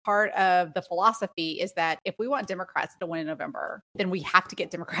part of the philosophy is that if we want Democrats to win in November, then we have to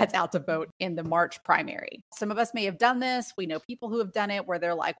get Democrats out to vote in the March primary. Some of us may have done this. We know people who have done it where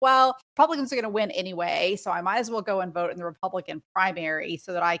they're like, well, Republicans are going to win anyway, so I might as well go and vote in the Republican primary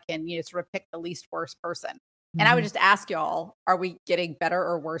so that I can, sort of pick the least worst person. And I would just ask y'all, are we getting better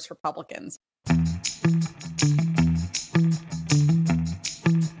or worse Republicans?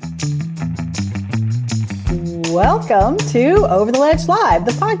 Welcome to Over the Ledge Live,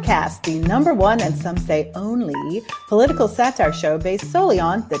 the podcast, the number one and some say only political satire show based solely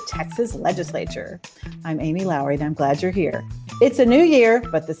on the Texas legislature. I'm Amy Lowry, and I'm glad you're here. It's a new year,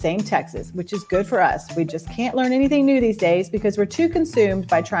 but the same Texas, which is good for us. We just can't learn anything new these days because we're too consumed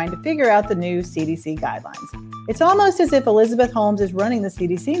by trying to figure out the new CDC guidelines. It's almost as if Elizabeth Holmes is running the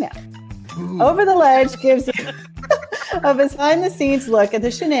CDC now. Over the Ledge gives you a behind-the-scenes look at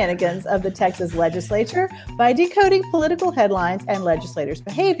the shenanigans of the Texas legislature by decoding political headlines and legislators'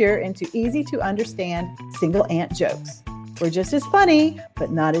 behavior into easy-to-understand single-ant jokes. We're just as funny,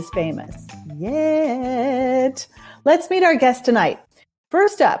 but not as famous. Yet. Let's meet our guest tonight.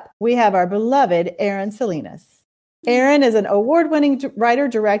 First up, we have our beloved Erin Salinas. Erin is an award-winning writer,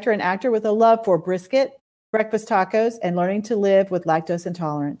 director, and actor with a love for brisket, breakfast tacos, and learning to live with lactose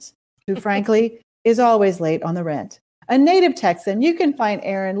intolerance, who frankly is always late on the rent. A native Texan, you can find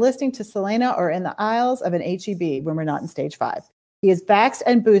Erin listening to Selena or in the aisles of an HEB when we're not in stage 5. He is vaxxed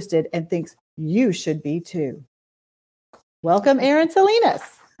and boosted and thinks you should be too. Welcome, Erin Salinas.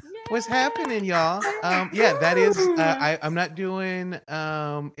 What's happening, y'all? That is, I'm not doing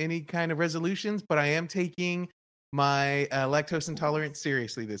any kind of resolutions, but I am taking my lactose intolerance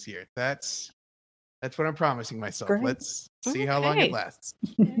seriously this year. That's what I'm promising myself. Great. Let's see how long it lasts.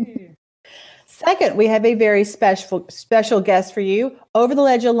 Second, we have a very special guest for you, Over the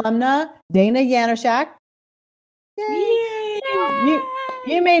Ledge alumna, Dana Yanushak. Yay!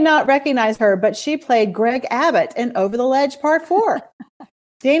 You may not recognize her, but she played Greg Abbott in Over the Ledge Part 4.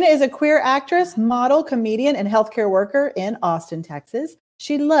 Dana is a queer actress, model, comedian, and healthcare worker in Austin, Texas.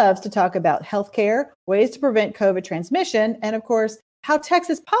 She loves to talk about healthcare, ways to prevent COVID transmission, and of course, how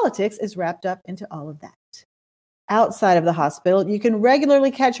Texas politics is wrapped up into all of that. Outside of the hospital, you can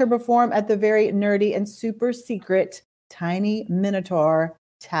regularly catch her perform at the very nerdy and super secret Tiny Minotaur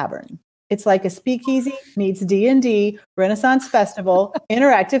Tavern. It's like a speakeasy meets D&D, Renaissance Festival,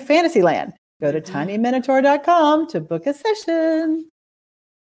 interactive Fantasyland. Go to tinyminotaur.com to book a session.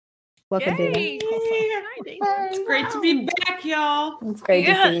 Welcome, Dana. It's great to be back, y'all. It's great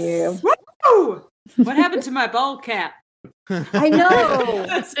to see you. Woo! What happened to my bald cap? I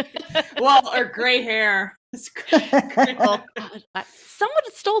know. Well, or gray hair. Someone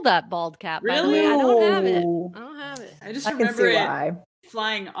stole that bald cap. Really? By the way. I don't have it. I just remember it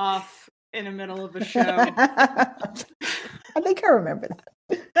flying off in the middle of a show. I think I remember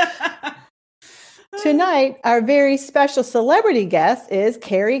that. Tonight, our very special celebrity guest is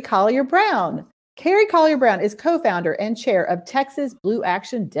Carrie Collier Brown. Carrie Collier Brown is co-founder and chair of Texas Blue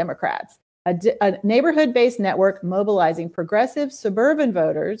Action Democrats, a neighborhood-based network mobilizing progressive suburban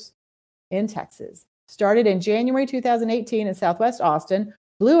voters in Texas. Started in January 2018 in Southwest Austin,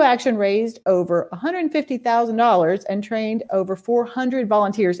 Blue Action raised over $150,000 and trained over 400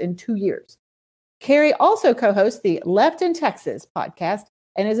 volunteers in 2 years. Carrie also co-hosts the Left in Texas podcast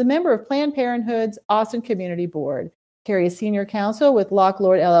and is a member of Planned Parenthood's Austin Community Board. Carrie is senior counsel with Locke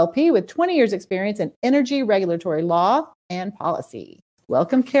Lord LLP with 20 years experience in energy regulatory law and policy.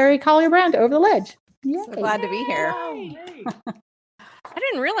 Welcome, Carrie Collier Brown, to Over the Ledge. Yay. So glad to be here. I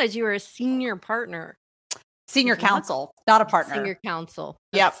didn't realize you were a senior partner. Senior counsel, not a partner. Senior counsel.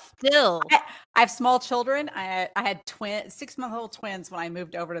 Yep. Still. I have small children. I had 6-month-old twins when I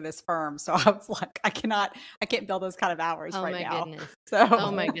moved over to this firm. So I was like, I can't build those kind of hours right now. Goodness. So,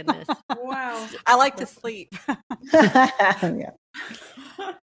 oh my goodness. Wow. I like to sleep. Yeah.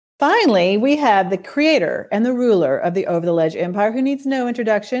 Finally, we have the creator and the ruler of the Over the Ledge empire who needs no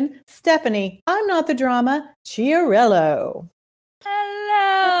introduction, Stephanie, I'm not the drama, Chiarello.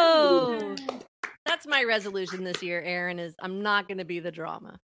 Hello. That's my resolution this year, Erin, is I'm not going to be the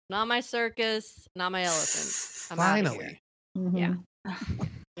drama. Not my circus, not my elephant. I'm Finally. Mm-hmm.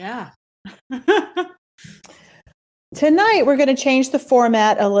 Yeah. Tonight, we're going to change the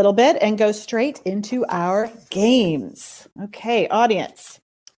format a little bit and go straight into our games. Okay, audience,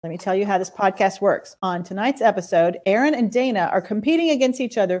 let me tell you how this podcast works. On tonight's episode, Erin and Dana are competing against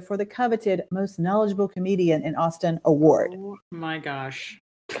each other for the coveted Most Knowledgeable Comedian in Austin award. Oh my gosh.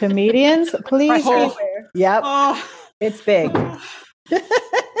 Comedians, please be aware. Yep, it's big.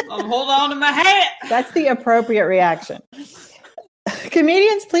 I'm holding on to my hat. That's the appropriate reaction.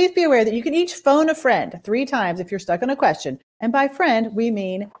 Comedians, please be aware that you can each phone a friend 3 times if you're stuck on a question And by friend, we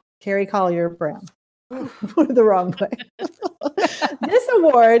mean Carrie Collier Brown. The wrong way. This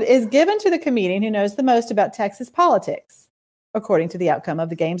award is given to the comedian who knows the most about Texas politics, according to the outcome of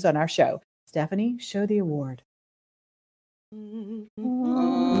the games on our show. Stephanie, show the award.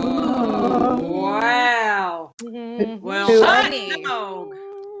 Wow. Well, Funny. no.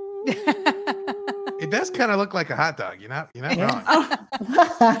 It does kind of look like a hot dog. You're not wrong. Oh,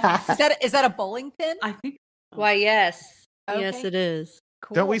 Is that a bowling pin? I think. Why, yes. Yes, Okay. it is.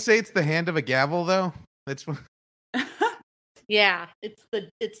 Cool. Don't we say it's the hand of a gavel though? That's Yeah, it's the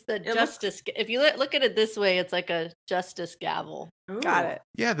looks- justice. If you look at it this way, it's like a justice gavel. Got it.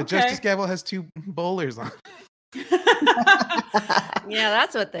 yeah. The Okay. justice gavel has 2 bowlers on. Yeah,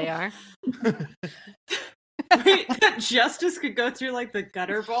 that's what they are. Wait, that justice could go through like the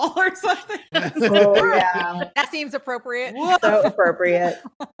gutter ball or something. Oh, yeah. That seems appropriate. So appropriate.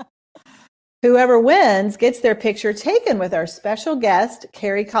 Whoever wins gets their picture taken with our special guest,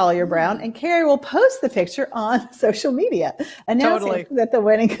 Carrie Collier Brown, and Carrie will post the picture on social media, announcing Totally. that the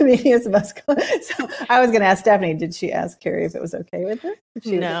winning comedians must go. So I was going to ask Stephanie, did she ask Carrie if it was okay with her? If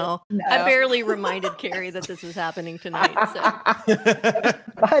she was No. okay? I barely reminded Carrie that this was happening tonight. So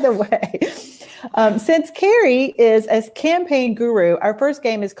By the way, since Carrie is a campaign guru, our first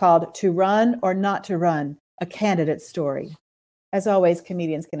game is called To Run or Not to Run, a candidate story. As always,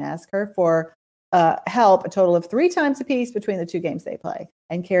 comedians can ask her for help a total of 3 times apiece between the 2 games they play.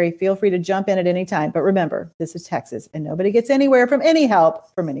 And Carrie, feel free to jump in at any time. But remember, this is Texas, and nobody gets anywhere from any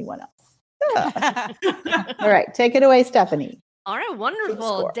help from anyone else. All right, take it away, Stephanie. all right,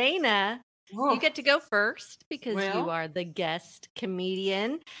 wonderful. score. Dana, Whoa. you get to go first because you Well. are the guest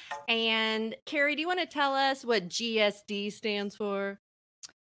comedian. And Carrie, do you want to tell us what GSD stands for?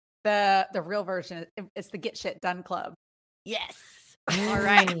 The real version it's the Get Shit Done Club. Yes. All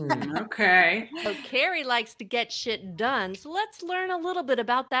right. Okay. So Carrie likes to get shit done. So let's learn a little bit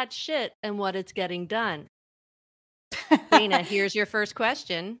about that shit and what it's getting done. Dana, here's your first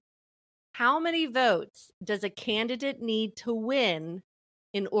question. How many votes does a candidate need to win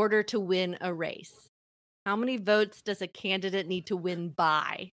in order to win a race? How many votes does a candidate need to win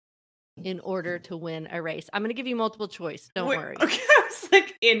by in order to win a race? I'm going to give you multiple choice. Don't Wait, worry. Okay, I was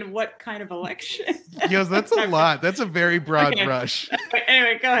like, in what kind of election? Yes, that's a lot. That's a very broad Okay. brush.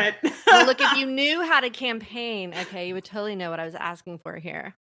 Anyway, go ahead. Well, look, if you knew how to campaign, okay, you would totally know what I was asking for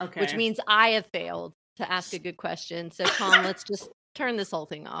here, Okay. which means I have failed to ask a good question. So, Tom, let's just turn this whole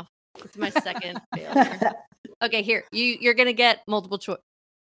thing off. It's my second failure. Okay, here you're gonna get multiple choice.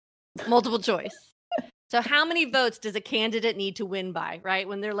 Multiple choice. So, how many votes does a candidate need to win by? Right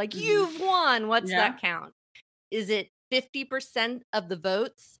when they're like, "You've won," what's Yeah. that count? Is it 50% of the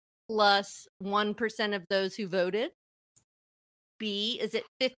votes plus 1% of those who voted? B, is it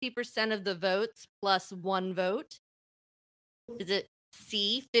 50% of the votes plus 1 vote? Is it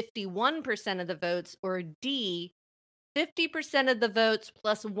C, 51% of the votes, or D, 50% of the votes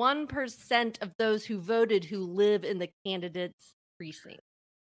plus 1% of those who voted who live in the candidate's precinct?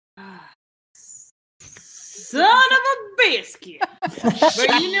 Son of a biscuit.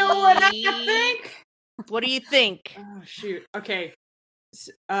 But you know what I think? What do you think? Oh shoot. Okay.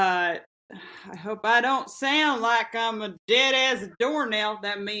 I hope I don't sound like I'm a dead as a doornail.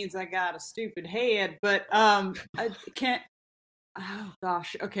 That means I got a stupid head. But I can't. Oh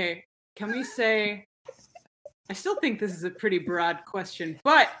gosh. Okay. Can we say? I still think this is a pretty broad question,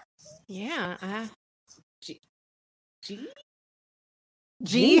 but Yeah. G.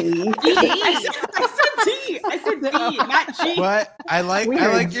 Gee. I said D, not G. But I like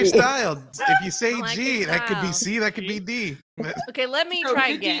Weird your G. style. If you say I like G, your that could be style. C, that could be D. Okay, let me So try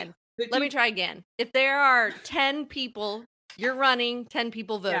could you- again. could Let you- me try again. If there are 10 people, you're running, 10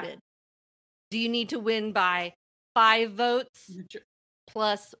 people Yeah. voted. Do you need to win by 5 votes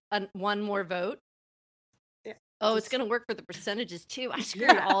plus 1 more vote? Yeah. Oh, it's Just- going to work for the percentages too. I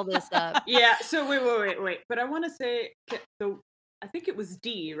screwed Yeah. all this up. Yeah. So wait. But I want to say so. I think it was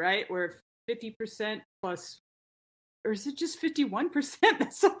D, right? Where 50% plus, or is it just 51%?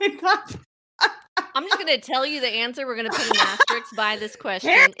 That's what I thought. I'm just going to tell you the answer. We're going to put an asterisk by this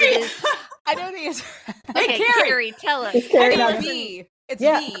question. Carrie! It is I know the answer. okay, Carrie! Carrie, tell us. Is Carrie It's not- B. It's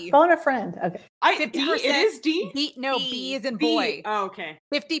Yeah, B. phone a friend. Okay. D, 50%. it is D. B. No, B. B is in B. boy. Oh, okay.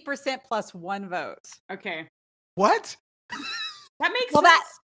 50% plus 1 vote. Okay. What? That makes Well, sense. that-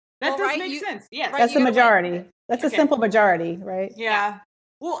 That well, does right, make you- sense. Yes. right, That's you the gotta win. majority. That's a Okay. simple majority, right? Yeah.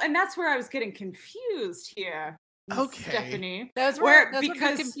 Well, and that's where I was getting confused here, Okay. Stephanie. Those were, Where- those were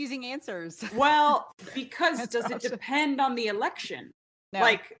because- good confusing answers. Well, because That's does it awesome. depend on the election? No.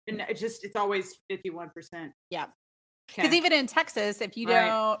 Like, and it's always 51%. Yeah. Because Okay. even in Texas, if you Right.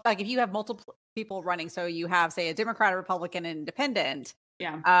 don't if you have multiple people running, so you have, say, a Democrat, a Republican, and independent,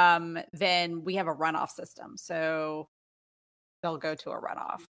 Yeah. then we have a runoff system. So they'll go to a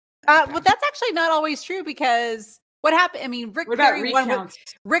runoff. Okay. But that's actually not always true because what happened? I mean, What about recounts?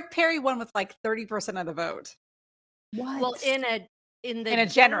 Rick Perry won with like 30% of the vote. What? Well, in the In a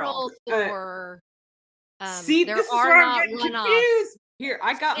general. for See, there this is are where I'm not getting runoffs. confused. Here,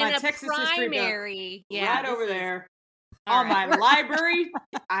 I got my In a Texas history book primary, yeah, right this over is- there all on right. my library.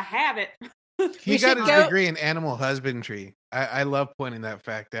 I have it. He We got should his go- degree in animal husbandry. I love pointing that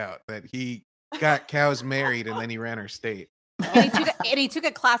fact out that he got cows married and then he ran our state. And he took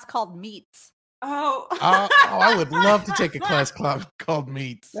a class called Meats. Oh. I would love to take a class called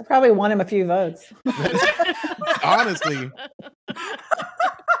Meats. That probably won him a few votes. Honestly.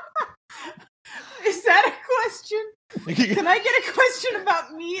 Is that a question? Can I get a question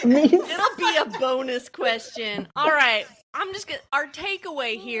about meat? It'll be a bonus question. All right. Our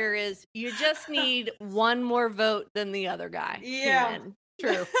takeaway here is you just need one more vote than the other guy. to Yeah. win.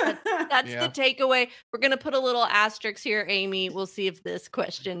 True. That's Yeah. the takeaway. We're going to put a little asterisk here, Amy. We'll see if this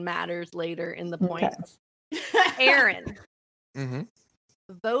question matters later in the Okay. points. Aaron, Mhm.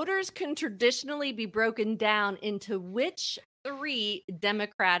 voters can traditionally be broken down into which 3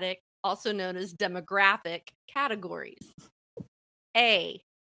 democratic, also known as demographic, categories? A,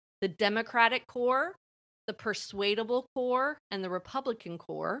 the Democratic core, the persuadable core, and the Republican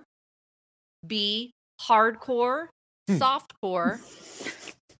core. B, hardcore, softcore,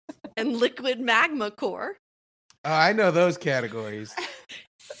 and liquid magma core. Oh, I know those categories.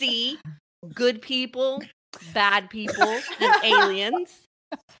 C, good people, bad people, and aliens.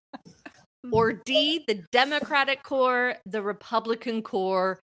 Or D, the Democratic core, the Republican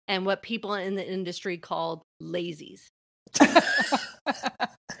core, and what people in the industry called lazies. I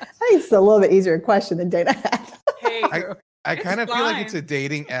think it's a little bit easier question than Dana had. Hey, I It's kind of feel like it's fine. a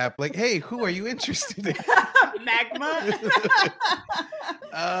dating app. Like, hey, who are you interested in? magma.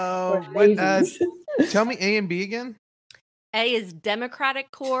 Or What? lazies. Tell me A and B again. A is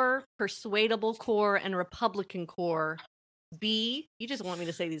Democratic core, persuadable core, and Republican core. B, you just want me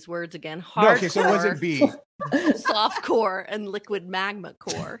to say these words again. No, okay, so was it B? Soft core, and liquid magma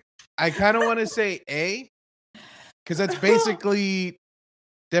core. I kind of want to say A, because that's basically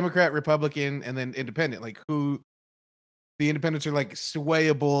Democrat, Republican, and then independent. Like who the independents are like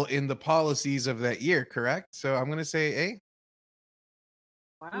swayable in the policies of that year, correct? So I'm gonna say A.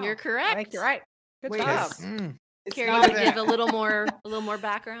 Wow. You're I correct. think you're right. Good Wait, job. Mm. It's Carrie, not you that. give a little more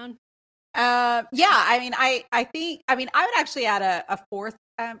background. Yeah, I mean, I would actually add a fourth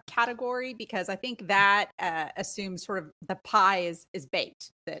category because I think that assumes sort of the pie is baked,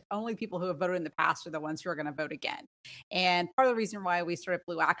 that only people who have voted in the past are the ones who are going to vote again. And part of the reason why we started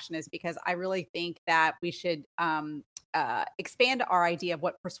Blue Action is because I really think that we should expand our idea of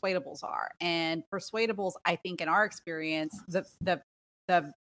what persuadables are. And persuadables, I think, in our experience, the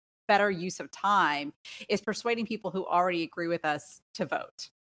better use of time is persuading people who already agree with us to vote,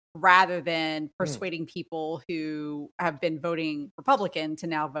 rather than persuading people who have been voting Republican to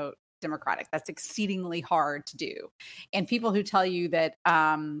now vote Democratic. That's exceedingly hard to do. And people who tell you that,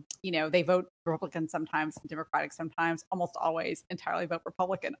 they vote Republican sometimes, Democratic sometimes, almost always entirely vote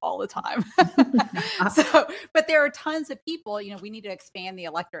Republican all the time. But there are tons of people, we need to expand the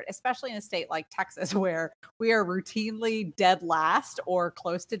electorate, especially in a state like Texas, where we are routinely dead last or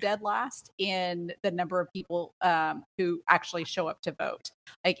close to dead last in the number of people who actually show up to vote.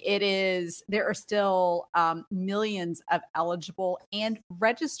 There are still millions of eligible and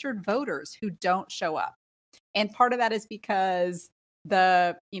registered voters who don't show up. And part of that is because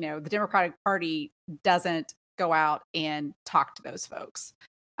the Democratic Party doesn't go out and talk to those folks.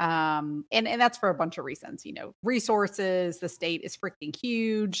 And that's for a bunch of reasons, resources, the state is freaking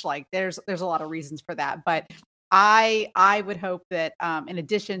huge. Like there's a lot of reasons for that. But I would hope that in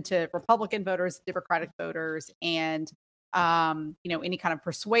addition to Republican voters, Democratic voters, and any kind of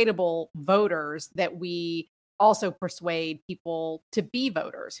persuadable voters, that we also persuade people to be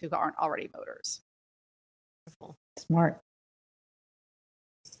voters who aren't already voters. Smart.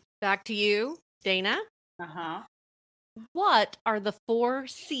 Back to you, Dana. Uh-huh. What are the 4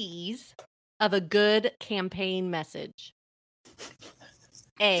 C's of a good campaign message?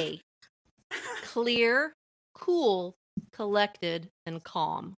 A, clear, cool, collected, and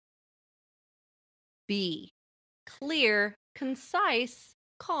calm. B, clear, concise,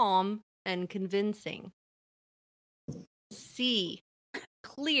 calm, and convincing. C,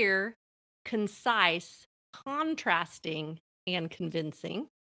 clear, concise, contrasting, and convincing.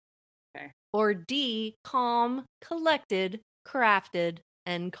 Okay. Or D, calm, collected, crafted,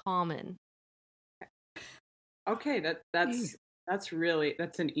 and common. Okay,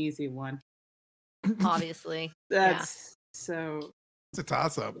 that's an easy one. Obviously. That's so. It's a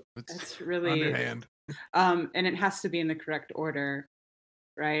toss-up. It's really underhand. And it has to be in the correct order,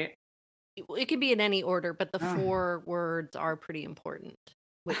 right? It could be in any order, but the Oh. 4 words are pretty important,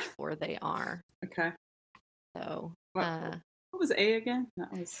 which 4 they are. Okay. So, What was A again?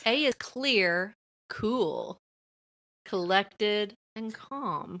 That was A is clear, cool, collected, and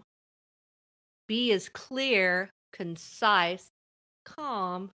calm. B is clear, concise,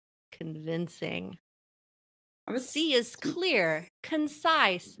 calm, convincing. C is clear,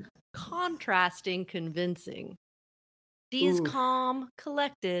 concise, contrasting, convincing. D is Ooh. calm,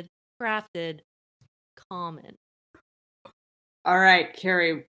 collected, crafted, common. All right,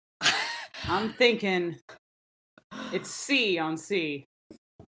 Carrie. I'm thinking it's C on C.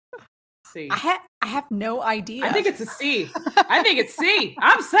 C. I have no idea. I think it's a C. I think it's C.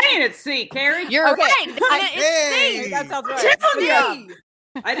 I'm saying it's C, Carrie. You're Okay. right. It's Hey! that sounds I'm right. telling Yeah. you.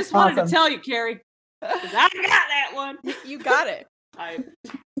 I just wanted Awesome. to tell you, Carrie. 'Cause I got that one. You got it.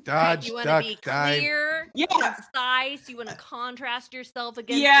 Dodge, you want to duck, be dive. clear, Yeah. concise. You want to contrast yourself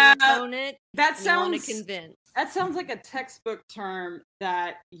against Yeah. your opponent. That You want to sounds convince. that sounds like a textbook term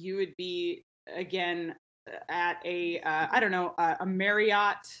that you would be again at a I don't know, a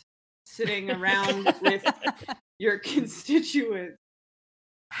Marriott sitting around with your constituents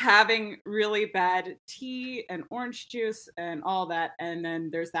having really bad tea and orange juice and all that, and then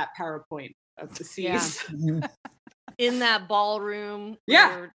there's that PowerPoint of the C's. Yeah. In that ballroom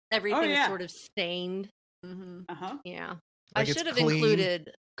Yeah. where everything yeah. is sort of stained. Uh-huh. Yeah. Like I it's should have clean.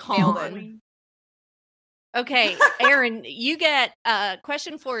 included Nailed calm. it. Okay, Aaron, you get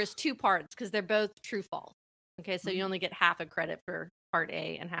question 4 is 2 parts because they're both true false. Okay, so you only get half a credit for part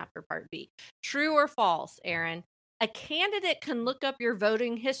A and half for part B. True or false, Aaron? A candidate can look up your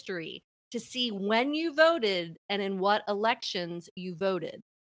voting history to see when you voted and in what elections you voted.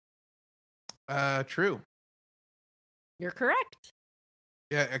 True. You're correct.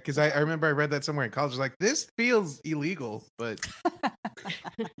 Yeah, because I remember I read that somewhere in college. Like, this feels illegal, but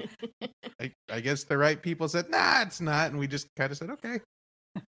I guess the right people said, nah, it's not. And we just kind of said, okay.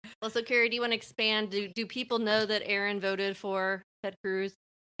 Well, so Carrie, do you want to expand? Do people know that Aaron voted for Ted Cruz?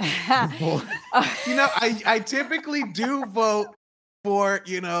 Well, I typically do vote for,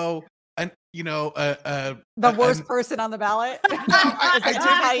 the worst person on the ballot.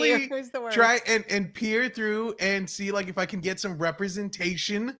 I typically Who's the worst? try and peer through and see like if I can get some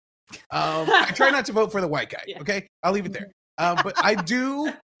representation. I try not to vote for the white guy. Yeah. Okay, I'll leave it there. But I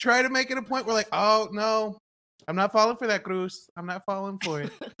do try to make it a point where like, oh no, I'm not falling for that Cruz. I'm not falling for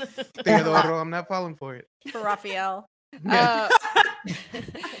it. Teodoro, I'm not falling for it. For Raphael. Yeah.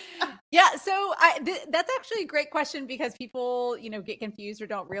 Yeah, so that's actually a great question because people, get confused or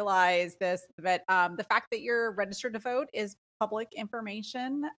don't realize this. But the fact that you're registered to vote is public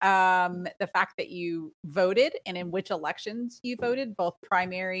information. The fact that you voted and in which elections you voted, both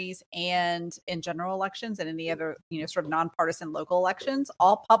primaries and in general elections and any other, sort of nonpartisan local elections,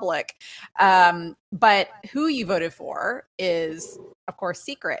 all public. But who you voted for is, of course,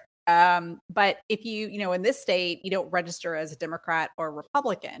 secret. But if you in this state, you don't register as a Democrat or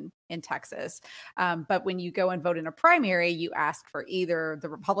Republican in Texas. But when you go and vote in a primary, you ask for either the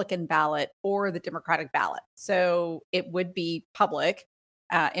Republican ballot or the Democratic ballot. So it would be public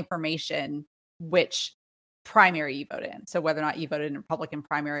information which primary you vote in. So whether or not you voted in a Republican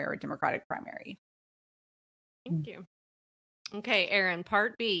primary or a Democratic primary. Thank you. Okay, Aaron,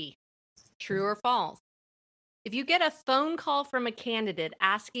 part B, true or false? If you get a phone call from a candidate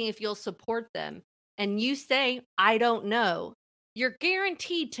asking if you'll support them and you say, I don't know, you're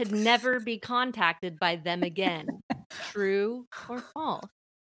guaranteed to never be contacted by them again. True or false?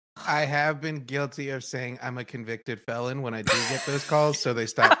 I have been guilty of saying I'm a convicted felon when I do get those calls, so they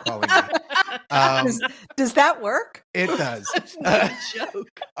stop calling me. Does that work? It does.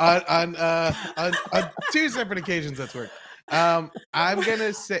 Joke. On 2 separate occasions, that's worked. I'm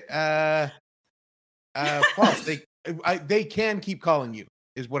gonna say false. They can keep calling you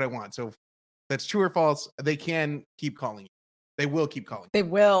is what I want. So that's true or false. They can keep calling you. They will keep calling. They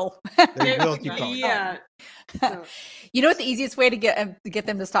will. They will keep calling. Yeah. So, You know what the easiest way to get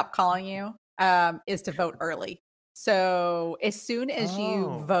them to stop calling you is to vote early. So as soon as you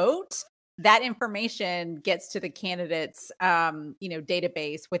Oh. vote, that information gets to the candidate's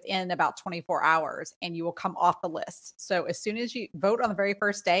database within about 24 hours, and you will come off the list. So as soon as you vote on the very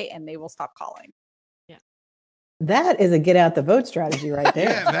first day, and they will stop calling. That is a get out the vote strategy right there.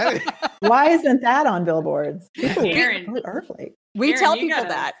 Yeah, that is. Why isn't that on billboards? People Aaron. vote early. We Aaron, tell you people gotta-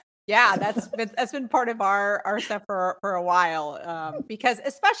 that. Yeah, that's been part of our stuff for a while. Because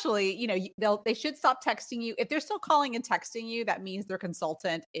especially, they should stop texting you. If they're still calling and texting you, that means their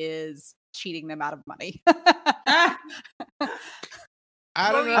consultant is cheating them out of money.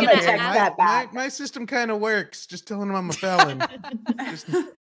 I don't were know. you gonna man. text that back. My system kind of works. Just telling them I'm a felon. Just-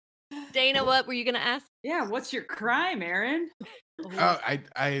 Dana, what were you going to ask? Yeah, what's your crime, Aaron? I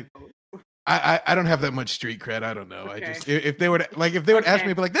don't have that much street cred. I don't know. Okay. I just if they would ask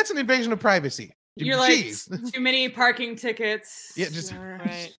me, I'd be like, that's an invasion of privacy. You're like Jeez. too many parking tickets. Yeah, just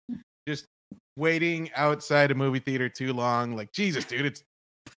Right. just waiting outside a movie theater too long. Like, Jesus, dude,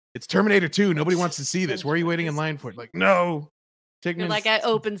 it's Terminator 2. Nobody wants to see this. Where are you waiting in line for it? Like, no. Take You're me. like, I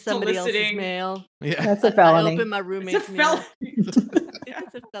opened somebody else's Soliciting. mail. Yeah. That's a I felony. opened my It's a roommate's mail. felony.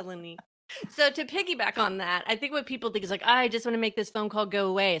 It's a felony. So to piggyback on that, I think what people think is like, I just want to make this phone call go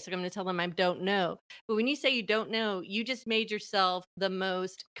away. So I'm going to tell them I don't know. But when you say you don't know, you just made yourself the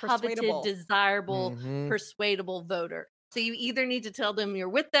most coveted, Persuadable. desirable, Mhm. persuadable voter. So you either need to tell them you're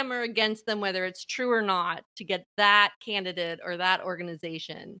with them or against them, whether it's true or not, to get that candidate or that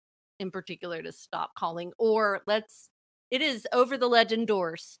organization in particular to stop calling. Or it is over the ledge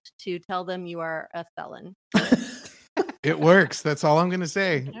endorsed to tell them you are a felon. It works. That's all I'm gonna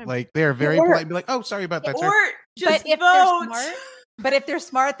say. Okay. Like, they're very works. polite and be like, oh, sorry about that, sir. Or just But if vote. But if they're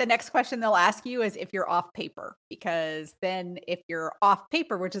smart, the next question they'll ask you is if you're off paper, because then if you're off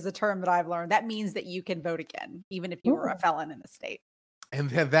paper, which is a term that I've learned, that means that you can vote again, even if you were a Ooh. felon in the state. And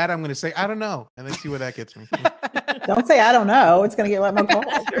then that I'm gonna say, I don't know. And then see where that gets me. Don't say I don't know. It's going to get a lot more calls.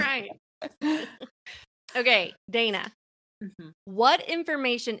 That's right. Okay, Dana. Mhm. What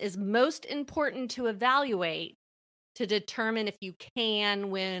information is most important to evaluate to determine if you can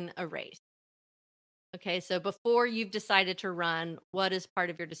win a race? Okay, so before you've decided to run, what is part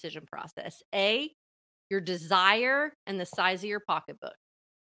of your decision process? A, your desire and the size of your pocketbook.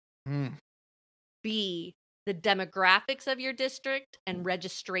 Mm. B, the demographics of your district and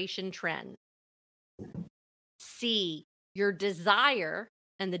registration trends. C, your desire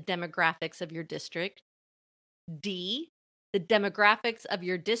and the demographics of your district. D, the demographics of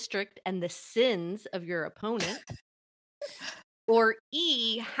your district and the sins of your opponent. Or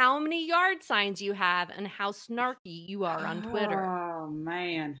E, how many yard signs you have and how snarky you are on Twitter. Oh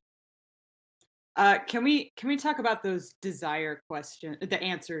man. Can we talk about those desire questions, the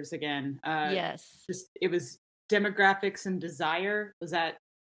answers again? Yes. It was demographics and desire. Was that?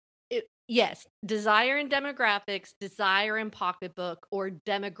 Yes. Desire and demographics, desire and pocketbook, or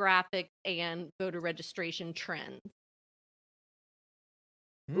demographic and voter registration trends.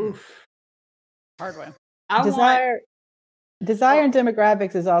 Mm. Oof. Hard one. I want. Desire and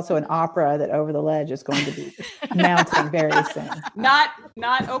demographics is also an opera that Over the Ledge is going to be mounting very soon. Not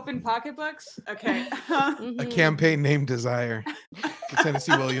open pocketbooks. Okay. A Mhm. campaign named Desire. The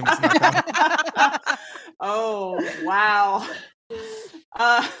Tennessee Williams knockout. Oh wow.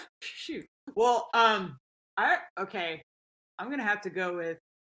 Shoot. Well, okay. I'm gonna have to go with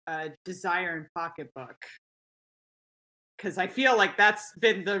desire and pocketbook because I feel like that's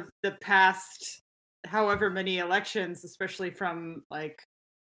been the past however many elections, especially from like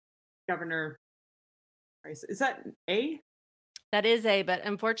governor race. Is that A? That is A, but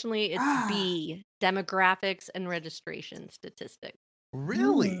unfortunately it's Ah. B, demographics and registration statistics.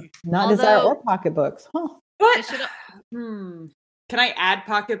 Really? Not desire or Although- pocketbooks. Huh. I But should can I add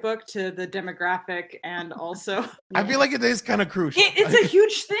pocketbook to the demographic and also I feel like it is kind of crucial. it's a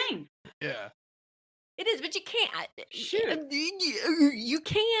huge thing. Yeah. It is, but you can't. Shoot. You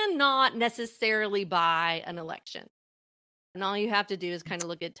cannot necessarily buy an election. And all you have to do is kind of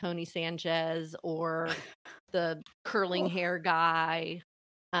look at Tony Sanchez or the curling hair guy.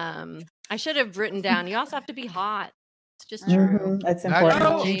 I should have written down, you also have to be hot. It's just true. Mhm, that's Not important.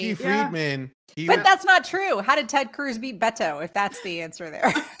 Oh, Kinky yeah. Friedman. He But was- that's not true. How did Ted Cruz beat Beto, if that's the answer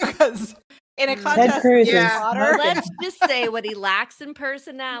there? Because in a contest, Ted Cruz Yeah. is hotter. Let's just say what he lacks in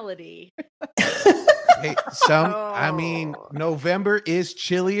personality. Hey, I mean, Oh. November is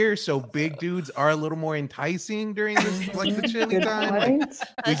chillier, so big dudes are a little more enticing during this, like the chilly Good time. Like, point. we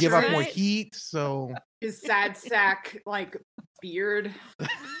That's give off more right. heat, so His sad sack like beard.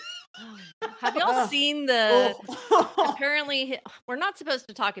 Have y'all Ugh. seen the Oh. apparently we're not supposed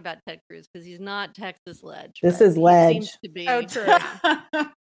to talk about Ted Cruz because he's not Texas Ledge. This but is he Ledge. seems to be. Oh, true. Yeah.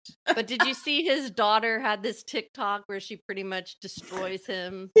 But did you see his daughter had this TikTok where she pretty much destroys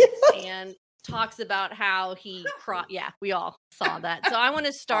him and talks about how he yeah, we all saw that. So I want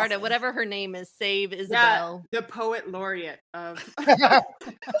to start at Awesome. whatever her name is, Save Yeah, Isabel. the poet laureate of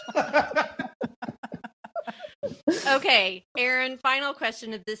Okay, Aaron, final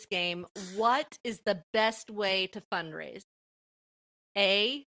question of this game. What is the best way to fundraise?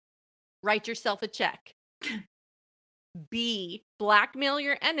 A, write yourself a check. B, blackmail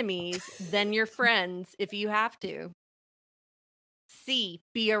your enemies, then your friends if you have to. C,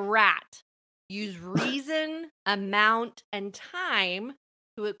 be a rat. Use reason, amount, and time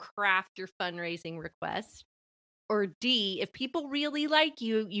to craft your fundraising request. Or D, if people really like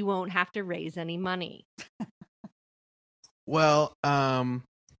you, you won't have to raise any money. Well,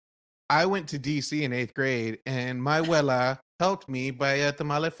 I went to DC in 8th grade, and my abuela helped me buy a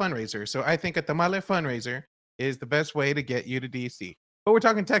tamale fundraiser. So I think a tamale fundraiser is the best way to get you to DC. But we're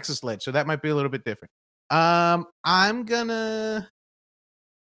talking Texas Ledge, so that might be a little bit different. I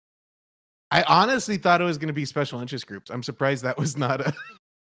honestly thought it was gonna be special interest groups. I'm surprised that was not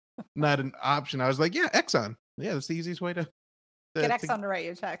an option. I was like, yeah, Exxon. Yeah, that's the easiest way to Get Exxon to write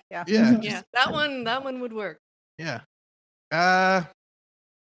you a check. Yeah. Yeah. Yeah, that one would work. Yeah. I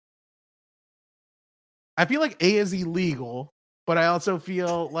feel like A is illegal, but I also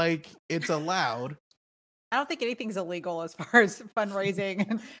feel like it's allowed. I don't think anything's illegal as far as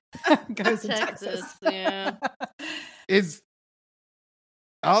fundraising goes in Texas. Yeah.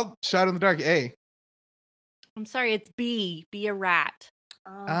 I'll shot in the dark. A. I'm sorry, it's B. Be a rat.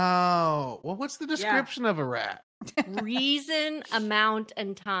 Oh, well, what's the description of a rat? Reason, amount,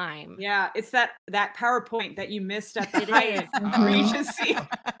 and time. Yeah, it's that PowerPoint that you missed at the It height is. Regency.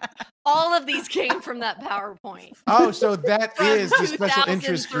 All of these came from that PowerPoint. Oh, so that From is the special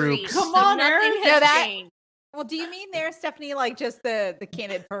interest 2003. groups. Come So on, nothing Erin. has Yeah, that- changed. Well, do you mean there, Stephanie, like just the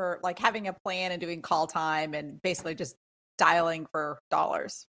candidate for like having a plan and doing call time and basically just dialing for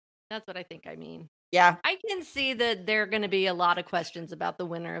dollars? That's what I think I mean. Yeah. I can see that there are going to be a lot of questions about the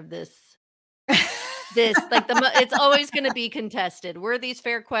winner of this. It's always going to be contested. Were these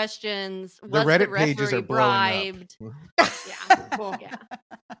fair questions? Was Reddit pages are referee blowing up. bribed? Yeah. Cool. Yeah.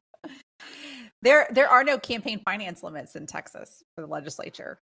 There are no campaign finance limits in Texas for the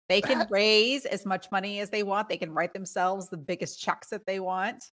legislature. They can raise as much money as they want. They can write themselves the biggest checks that they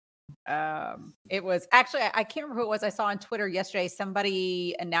want. It was actually, I can't remember who it was. I saw on Twitter yesterday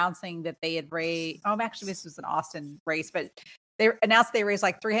somebody announcing that they had raised, actually this was an Austin race, but they announced they raised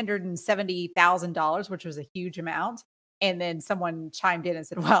like $370,000, which was a huge amount. And then someone chimed in and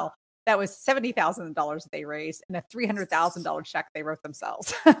said, well, that was $70,000 that they raised and a $300,000 check they wrote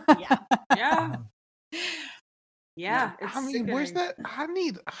themselves. Yeah. Yeah. Yeah. it's I mean, where's sickening.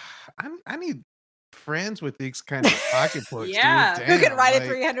 that? I need friends with these kind of pocketbooks. dude. Yeah. Who could Damn, write like,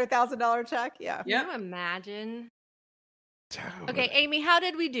 a $300,000 check? Yeah. Can Yep. you imagine? dude. Okay, Amy, how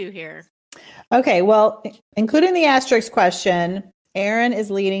did we do here? Okay, well, including the asterisk question, Erin is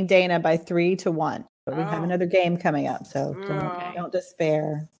leading Dana by 3-1. But we have Oh. another game coming up, so Okay. don't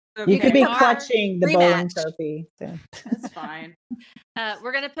despair. So You could be Okay. clutching the bowling Rematch. trophy. So. That's fine.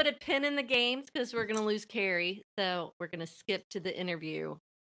 We're going to put a pin in the games because we're going to lose Carrie. So we're going to skip to the interview.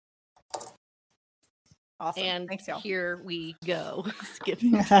 Awesome. And Thanks, y'all. here we go. Skip.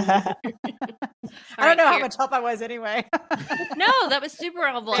 I don't know how much help I was anyway. No, that was super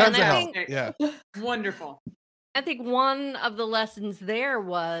helpful. Tons And of I help. think Yeah. Wonderful. I think one of the lessons there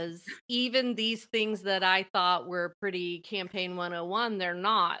was even these things that I thought were pretty campaign 101, they're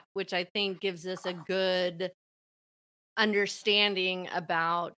not, which I think gives us a good understanding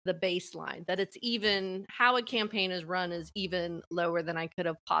about the baseline, that it's even how a campaign is run is even lower than I could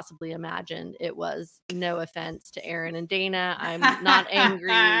have possibly imagined it was. No offense to Erin and Dana. I'm not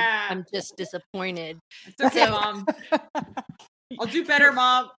angry. I'm just disappointed. It's okay, So- Mom. I'll do better,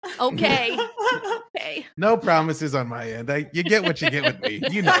 Mom. Okay. Okay. No promises on my end. You get what you get with me.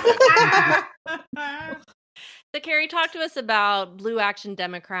 You know that. So, Carrie, talk to us about Blue Action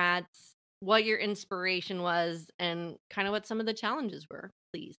Democrats, what your inspiration was, and kind of what some of the challenges were,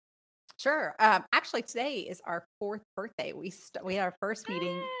 please. Sure. Actually, today is our 4th birthday. We had our first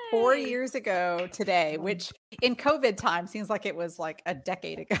meeting 4 Yay. years ago today, which in COVID time seems like it was like a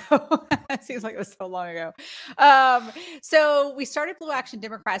decade ago. It seems like it was so long ago. So we started Blue Action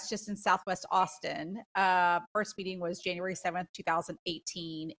Democrats just in Southwest Austin. First meeting was January 7th,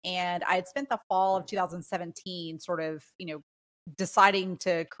 2018. And I had spent the fall of 2017 sort of, deciding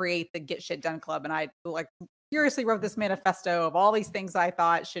to create the Get Shit Done Club. And I furiously wrote this manifesto of all these things I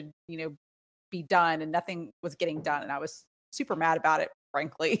thought should, be done, and nothing was getting done. And I was super mad about it,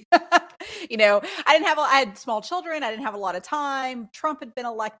 frankly. I had small children. I didn't have a lot of time. Trump had been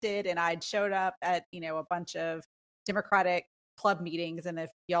elected, and I'd showed up at, a bunch of Democratic club meetings. And if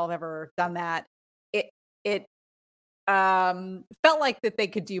y'all have ever done that, it felt like that they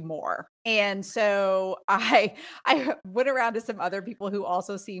could do more. And so I went around to some other people who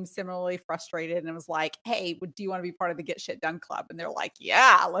also seemed similarly frustrated and was like, hey, do you want to be part of the Get Shit Done Club? And they're like,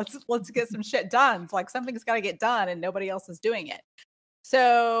 yeah, let's get some shit done. It's like something's got to get done and nobody else is doing it.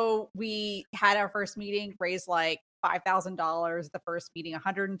 So we had our first meeting, raised like $5,000. The first meeting,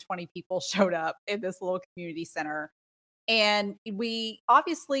 120 people showed up in this little community center. And we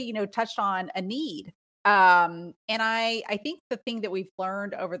obviously, touched on a need. And I think the thing that we've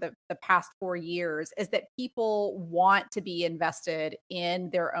learned over the past 4 years is that people want to be invested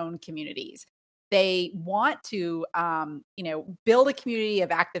in their own communities. They want to, build a community of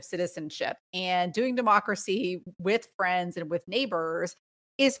active citizenship, and doing democracy with friends and with neighbors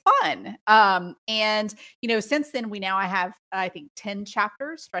is fun. And since then, I have, I think, 10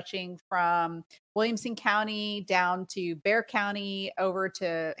 chapters stretching from Williamson County down to Bexar County, over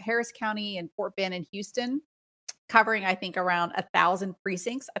to Harris County and Fort Bend and Houston, covering, I think, around 1,000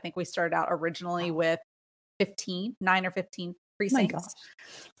 precincts. I think we started out originally with 9 or 15 precincts.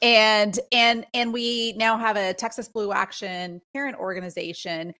 And we now have a Texas Blue Action parent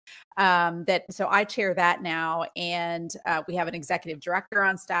organization so I chair that now. And we have an executive director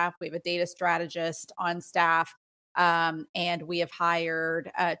on staff. We have a data strategist on staff. And we have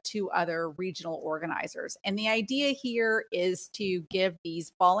hired 2 other regional organizers. And the idea here is to give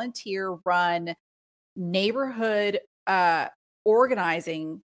these volunteer run neighborhood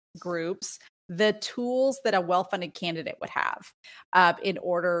organizing groups the tools that a well-funded candidate would have in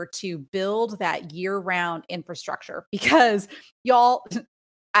order to build that year-round infrastructure. Because y'all,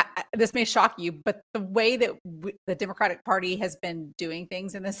 this may shock you, but the way that the Democratic Party has been doing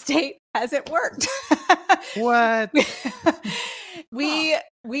things in the state hasn't worked. What?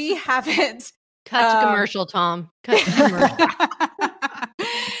 we haven't. Cut to commercial, Tom. Cut to commercial.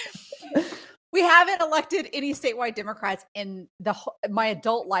 We haven't elected any statewide Democrats in my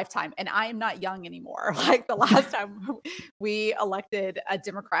adult lifetime, and I am not young anymore. Like, the last time we elected a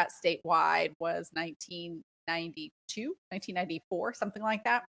Democrat statewide was 1992, 1994, something like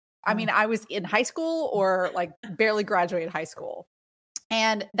that. I mean, I was in high school, or like barely graduated high school.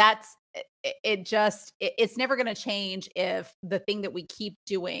 And it's never going to change if the thing that we keep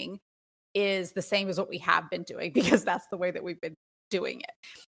doing is the same as what we have been doing, because that's the way that we've been doing it.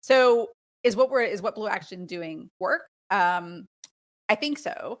 So is what Blue Action doing work? I think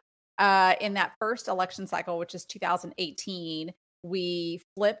so. In that first election cycle, which is 2018, we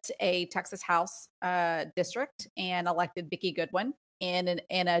flipped a Texas House district and elected Vicki Goodwin in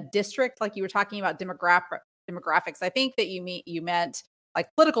a district, like you were talking about demographics. I think that you meant like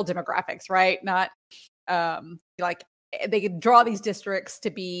political demographics, right? Not like they could draw these districts to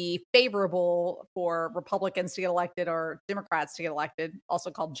be favorable for Republicans to get elected or Democrats to get elected, also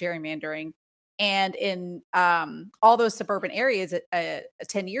called gerrymandering. And in all those suburban areas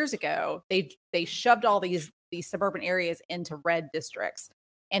 10 years ago, they shoved all these suburban areas into red districts.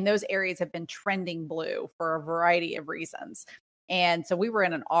 And those areas have been trending blue for a variety of reasons. And so we were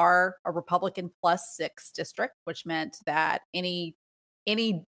in a Republican +6 district, which meant that any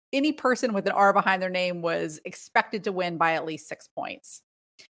person with an R behind their name was expected to win by at least 6 points.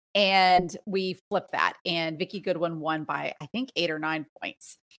 And we flipped that, and Vicki Goodwin won by, I think, 8 or 9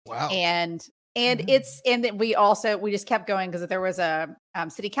 points. Wow. And we just kept going, because there was a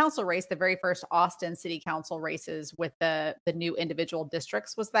city council race. The very first Austin city council races with the new individual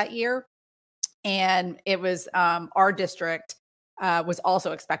districts was that year. And it was our district was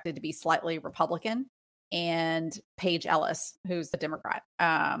also expected to be slightly Republican. And Paige Ellis, who's the Democrat,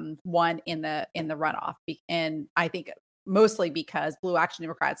 won in the runoff. And I think mostly because Blue Action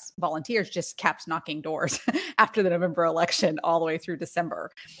Democrats volunteers just kept knocking doors after the November election all the way through December.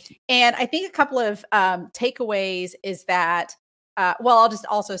 And I think a couple of takeaways is that, I'll just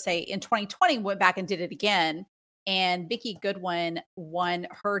also say in 2020, went back and did it again. And Vicki Goodwin won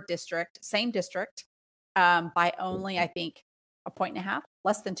her district, same district, by only, I think, 1.5 points,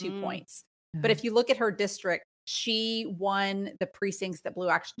 less than 2 points. But if you look at her district, she won the precincts that Blue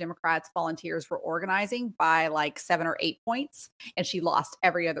Action Democrats volunteers were organizing by like 7 or 8 points. And she lost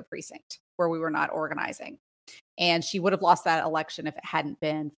every other precinct where we were not organizing. And she would have lost that election if it hadn't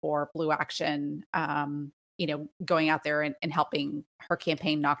been for Blue Action, going out there and helping her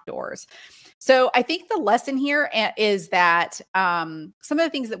campaign knock doors. So I think the lesson here is that some of the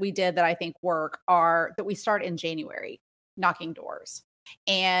things that we did that I think work are that we start in January, knocking doors.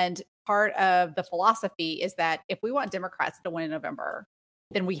 And part of the philosophy is that if we want Democrats to win in November,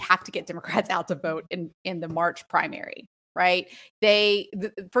 then we have to get Democrats out to vote in the March primary, right?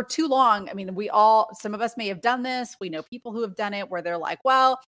 For too long, I mean, some of us may have done this. We know people who have done it where they're like,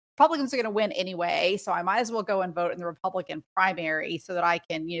 well, Republicans are going to win anyway, so I might as well go and vote in the Republican primary so that I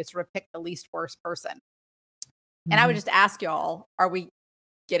can, sort of pick the least worst person. And I would just ask y'all, are we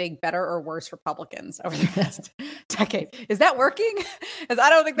getting better or worse Republicans over the past decade. Is that working? Because I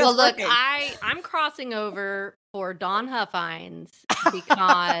don't think that's Well, look, working. I'm crossing over for Don Huffines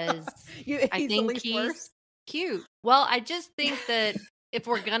because I He's the think least he's worst. cute. Well, I just think that if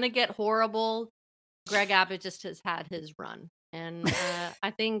we're gonna get horrible, Greg Abbott just has had his run, and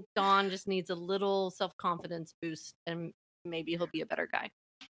I think Don just needs a little self-confidence boost, and maybe he'll be a better guy.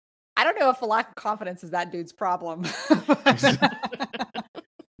 I don't know if a lack of confidence is that dude's problem.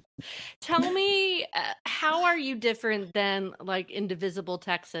 Tell me, how are you different than like Indivisible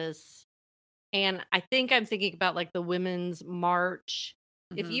Texas? And I think I'm thinking about like the Women's March.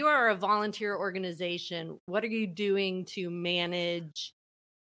 If Mhm. you are a volunteer organization, what are you doing to manage?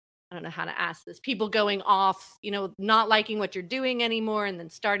 I don't know how to ask this. People going off, not liking what you're doing anymore, and then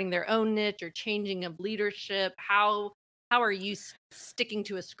starting their own niche or changing of leadership. How are you sticking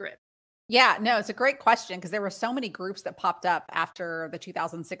to a script? Yeah, no, it's a great question because there were so many groups that popped up after the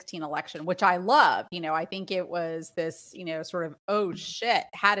 2016 election, which I love. I think it was this, sort of, oh shit,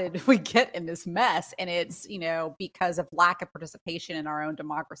 how did we get in this mess? And it's, because of lack of participation in our own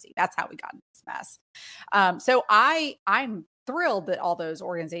democracy. That's how we got in this mess. So I'm thrilled that all those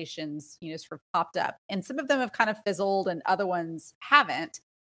organizations, sort of popped up, and some of them have kind of fizzled and other ones haven't.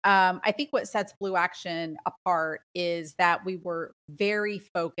 I think what sets Blue Action apart is that we were very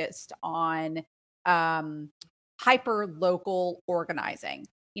focused on hyper local organizing,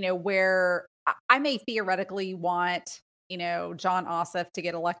 where I may theoretically want, John Ossoff to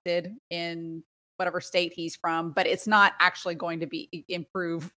get elected in whatever state he's from, but it's not actually going to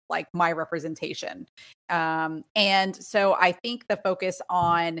improve like my representation. And so I think the focus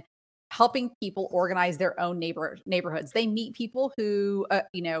on helping people organize their own neighborhoods. They meet people who,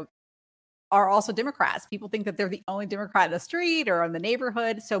 are also Democrats. People think that they're the only Democrat in the street or in the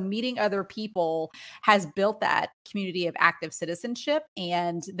neighborhood. So meeting other people has built that community of active citizenship,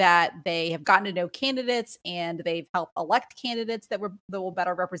 and that they have gotten to know candidates and they've helped elect candidates that will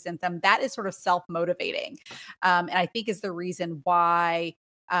better represent them. That is sort of self-motivating. And I think is the reason why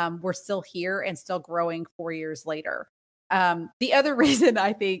we're still here and still growing 4 years later. The other reason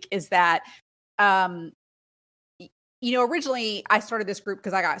I think is that, originally I started this group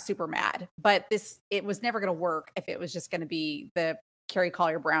because I got super mad, but it was never going to work if it was just going to be the Carrie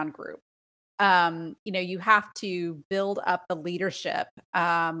Collier Brown group. You have to build up the leadership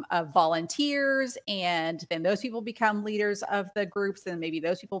of volunteers, and then those people become leaders of the groups, and maybe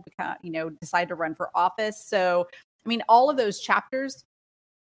those people become, decide to run for office. So, all of those chapters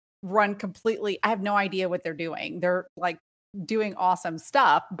run completely. I have no idea what they're doing. They're like doing awesome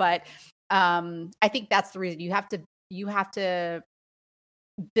stuff, but I think that's the reason you have to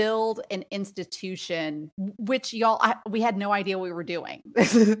build an institution, which we had no idea what we were doing.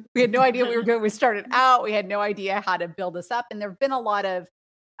 We had no idea what we were doing. We started out, we had no idea how to build this up. And there've been a lot of,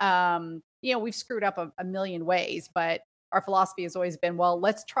 we've screwed up a million ways, but our philosophy has always been, well,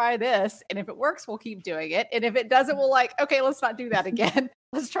 let's try this. And if it works, we'll keep doing it. And if it doesn't, we'll okay, let's not do that again.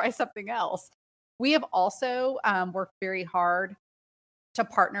 Let's try something else. We have also worked very hard to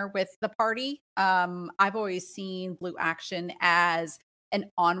partner with the party. I've always seen Blue Action as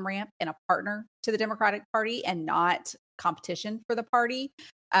an on-ramp and a partner to the Democratic Party and not competition for the party.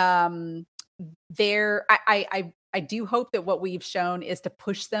 I do hope that what we've shown is to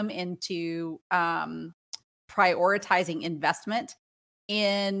push them into prioritizing investment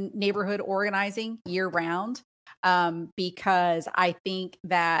in neighborhood organizing year round, because I think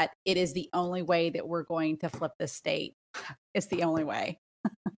that it is the only way that we're going to flip the state. It's the only way.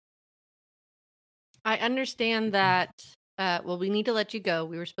 I understand that. Well, we need to let you go.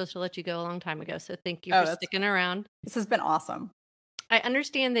 We were supposed to let you go a long time ago. So thank you for sticking around. This has been awesome. I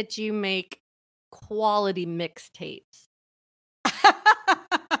understand that you make quality mixtapes.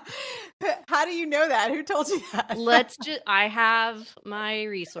 How do you know that? Who told you that? I have my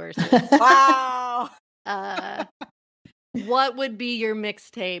resources. Wow. What would be your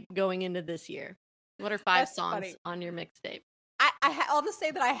mixtape going into this year? What are 5 songs on your mixtape? I'll just say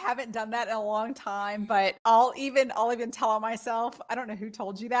that I haven't done that in a long time, but I'll even tell on myself. I don't know who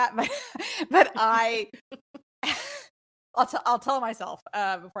told you that, but I'll tell myself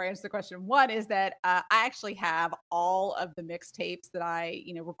before I answer the question. One is that I actually have all of the mixtapes that I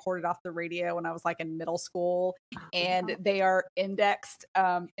recorded off the radio when I was in middle school, and they are indexed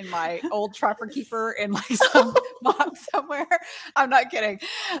in my old Trapper Keeper in some box somewhere. I'm not kidding.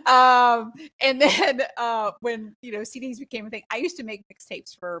 And then when CDs became a thing, I used to make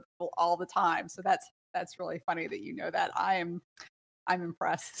mixtapes for people all the time. So that's really funny that you know that. I'm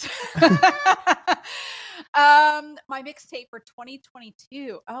impressed. My mixtape for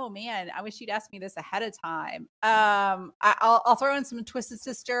 2022. Oh man, I wish you'd asked me this ahead of time. I'll throw in some Twisted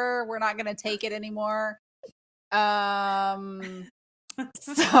Sister. We're not gonna take it anymore.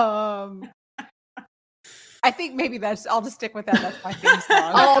 Some. I think maybe I'll just stick with that. That's my theme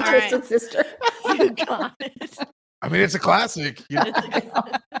song. All All Twisted right. Sister. You got it. I mean, it's a classic.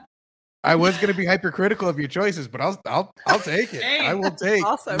 I was going to be hypercritical of your choices, but I'll take it. Hey, I will take.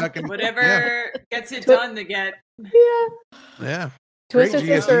 awesome. I'm not gonna- Whatever gets it done to get. Yeah. Yeah. Twisted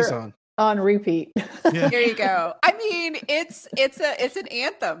Great GSU Sister song. on repeat. Yeah. There you go. I mean, it's an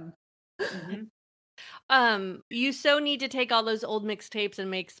anthem. Mhm. You so need to take all those old mixtapes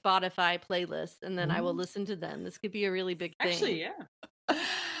and make Spotify playlists, and then I will Mm. listen to them. This could be a really big thing. Actually, yeah.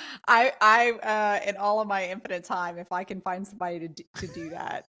 I in all of my infinite time, if I can find somebody to do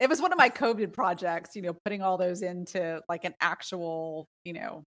that, it was one of my COVID projects. Putting all those into like an actual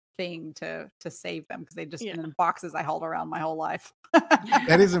thing to save them because they just been in boxes I held around my whole life.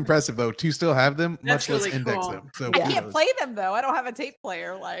 That is impressive, though, to still have them, That's much less really index cool. them. So I Yeah. can't kudos. play them though. I don't have a tape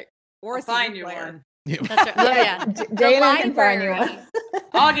player or a I'll find CD you player. one. Yeah. That's right. Oh, yeah. Dana can find you library. one.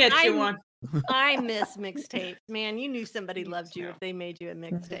 I'll get you I'm- one. I miss mixtapes. Man, you knew somebody Me loved you too. if they made you a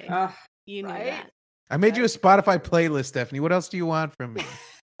mixtape. Ugh. You knew Right? that. I made you a Spotify playlist, Stephanie. What else do you want from me?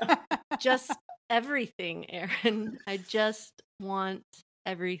 Just everything, Aaron. I just want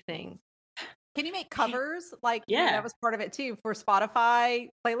everything. Can you make covers? Like, Yeah. that was part of it too. For Spotify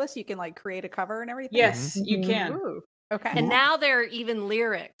playlists, you can like create a cover and everything. Yes, you Mhm. can. Ooh, okay. And now there are even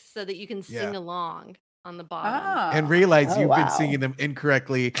lyrics so that you can sing Yeah. along on the bottom. Ah. And realize Oh, you've wow. been singing them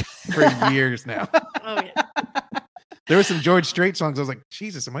incorrectly for years now. Oh, yeah. There were some George Strait songs. I was like,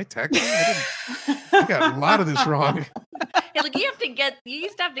 Jesus, am I texting? I got a lot of this wrong. Hey, look, you used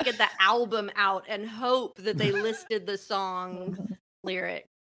to have to get the album out and hope that they listed the song lyric.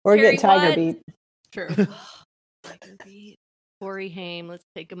 Or Carrie, get Tiger what? Beat. True. Tiger Beat. Corey Haim. Let's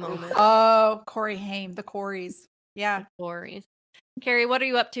take a moment. Oh, Corey Haim, the Coreys. Yeah. Corey's. Carrie, what are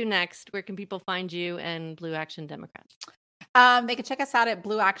you up to next? Where can people find you and Blue Action Democrats? They can check us out at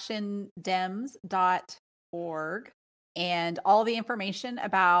blueactiondems.org. And all the information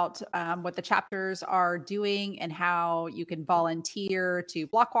about what the chapters are doing and how you can volunteer to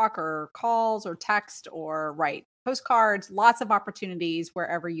block walk or calls or text or write postcards, lots of opportunities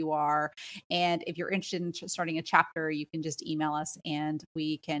wherever you are. And if you're interested in starting a chapter, you can just email us and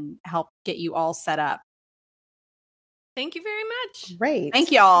we can help get you all set up. Thank you very much. Great.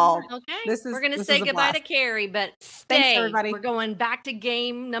 Thank y'all. Okay. This is- We're going to this say is a goodbye blast. to Carrie, but stay. everybody. We're going back to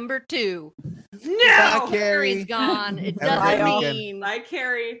game number 2. No. Carrie's gone. It Have a great doesn't weekend. mean. Bye,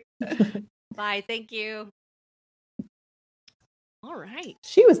 Carrie. Bye. Thank you. All right.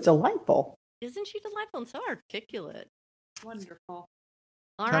 She was delightful. Isn't she delightful and so articulate? Wonderful. All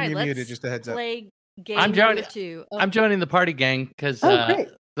Tom, right. you're let's muted, just a heads up. play game I'm number joining- 2. Oh, I'm joining the party gang because Oh, great.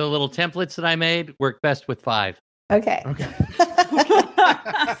 the little templates that I made work best with 5. Okay. Okay.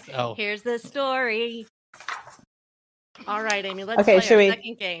 So here's the story. All right, Amy, let's Okay, play should our we-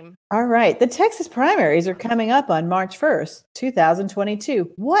 second game. All right. The Texas primaries are coming up on March 1st,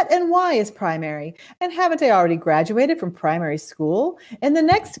 2022. What and why is primary? And haven't I already graduated from primary school? In the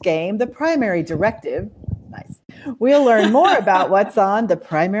next game, the primary directive. Nice. We'll learn more about what's on the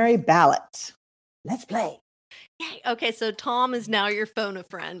primary ballot. Let's play. Yay. Okay, so Tom is now your phone a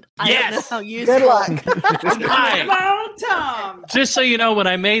friend. I don't know Yes. how useful. Good luck. Hi. Come on, Tom. Just so you know, when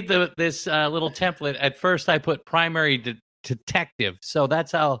I made this little template, at first I put primary detective. So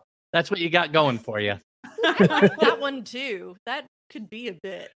that's what you got going for you. I like that one too. That could be a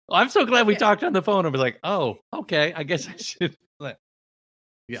bit. Well, I'm so glad we Yeah. talked on the phone. I was like, oh, okay, I guess I should.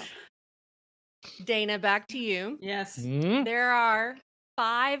 Dana, back to you. Yes. Hmm? There are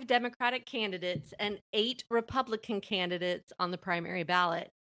 5 Democratic candidates and 8 Republican candidates on the primary ballot.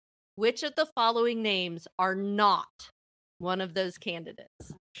 Which of the following names are not one of those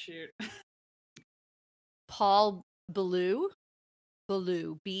candidates? Shoot. Paul Bellew,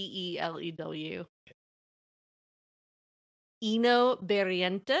 Belew, Eno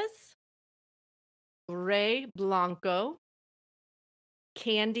Barrientos, Ray Blanco,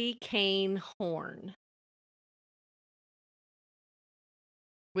 Candy Cane Horn.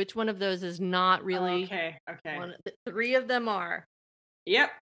 Which one of those is not really? Okay. One, 3 of them are.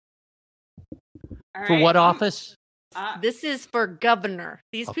 Yep. All For right, what I'm- office? This is for governor.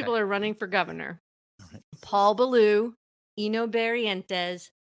 These Okay. people are running for governor. All right. Paul Bellew, Eno Barrientos,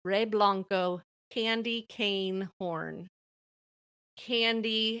 Ray Blanco, Candy Cane Horn.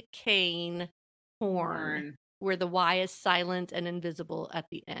 Candy Cane Horn, Horn. where the Y is silent and invisible at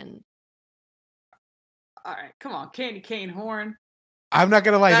the end. All right, come on, Candy Cane Horn. I'm not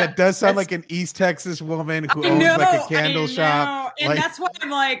gonna lie, that does sound that's- like an East Texas woman who I owns know, like a candle shop. and Like, that's why I'm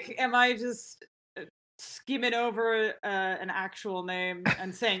like, am I just skimming over an actual name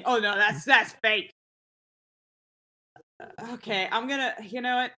and saying, "Oh no, that's fake"? Okay, I'm gonna. You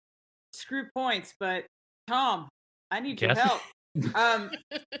know what? Screw points, but Tom, I need your Yes? help.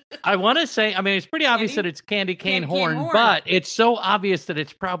 I want to say, I mean, it's pretty obvious Candy? that it's Candy Cane Candy Cane Horn, Horn. but it's so obvious that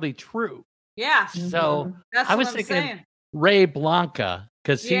it's probably true. Yeah, So that's I what was I'm thinking saying. Ray Blanca,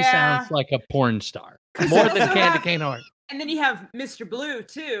 because he Yeah. sounds like a porn star. 'Cause More you than also Candy have- Cane Horn. And then you have Mr. Blue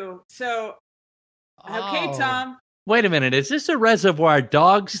too. So okay, Oh. Tom. Wait a minute. Is this a Reservoir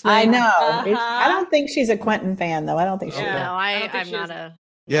Dogs thing? I know. Uh-huh. I don't think she's a Quentin fan, though. I don't think she Yeah. is. No, don't think I'm she not is. a.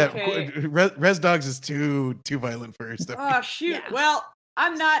 yeah, Okay. Res Dogs is too violent for her stuff. Oh shoot. Yeah. Well,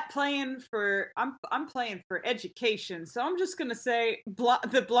 I'm not playing for. I'm playing for education. So I'm just gonna say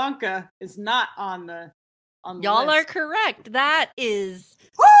the Blanca is not on the. Y'all are list. correct. That is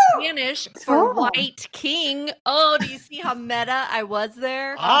Woo! Spanish for Oh. White King. Oh, do you see how meta I was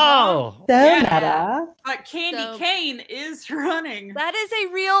there? Oh. So Yeah. meta. But Candy So- Cane is running. That is a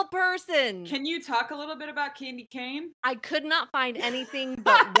real person. Can you talk a little bit about Candy Cane? I could not find anything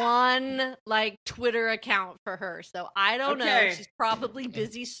but one like Twitter account for her. So I don't know. Okay. She's probably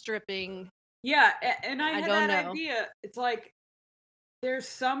busy stripping. Yeah, and I I had don't that know. idea. It's like there's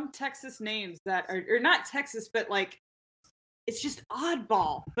some Texas names that are or not Texas, but like it's just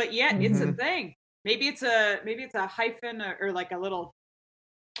oddball. But yet it's a thing. Maybe it's a hyphen or like a little.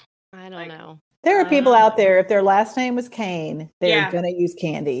 I don't Like- know. There are people out there, if their last name was Kane, they're Yeah. going to use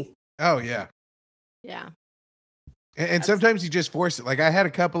Candy. Oh yeah. Yeah. And sometimes you just force it. Like I had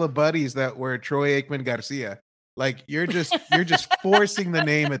a couple of buddies that were Troy Aikman Garcia. Like you're just forcing the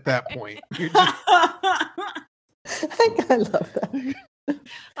name at that point. You're just, I love that.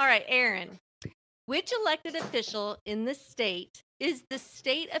 All right, Aaron. Which elected official in the state is the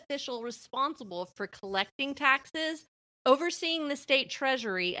state official responsible for collecting taxes, overseeing the state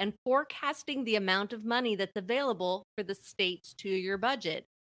treasury, and forecasting the amount of money that's available for the state's 2-year budget?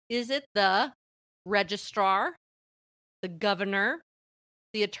 Is it the registrar, the governor,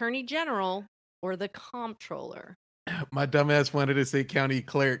 the attorney general, or the comptroller? my dumbass wanted to say county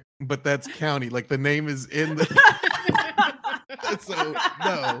clerk, but that's county. Like the name is in the. So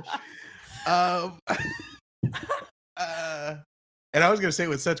no. And I was gonna say it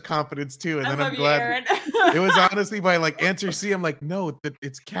with such confidence too, and I then love I'm you, glad Aaron. it was honestly by like answer C. I'm like, no,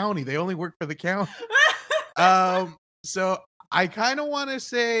 it's county. They only work for the county. So I kind of want to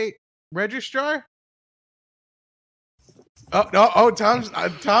say registrar. Oh no! Oh, Tom's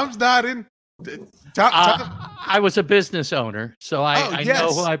nodding. Tom, I was a business owner, so I know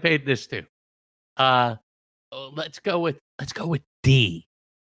yes. who I paid this to. Let's go with D.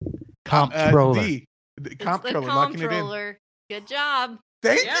 Comptroller. D. It's the Comptroller, locking it in. comptroller. Good job.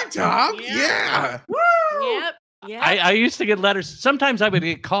 Thank Yeah. you, Tom. Yeah. Yeah. Woo! Yep. Yep. I used to get letters. Sometimes I would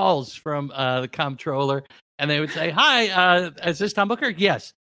get calls from the comptroller, and they would say, "Hi, is this Tom Booker?"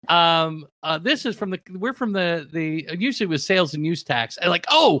 Yes. This is we're from the usually with sales and use tax. And like,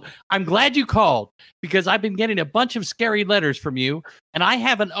 oh, I'm glad you called because I've been getting a bunch of scary letters from you, and I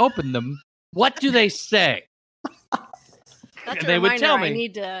haven't opened them. What do they say? That's a they would reminder, tell I me.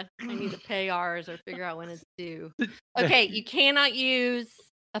 need to pay ours or figure out when it's due. Okay, you cannot use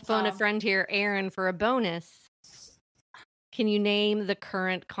a phone a friend here, Aaron, for a bonus. Can you name the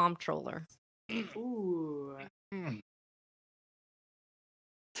current comptroller? Ooh.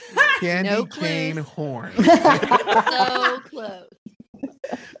 Candy No cane clues. horn. So close.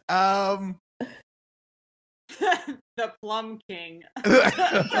 The Plum King.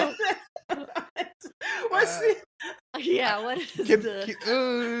 Can- What's the? Yeah, what is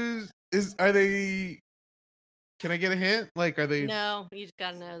the are they? Can I get a hint? Like, are they? No, you just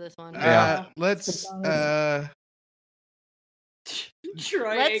gotta know this one. Yeah. Let's.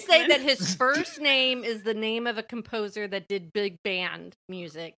 Troy Let's say Aikman. that his first name is the name of a composer that did big band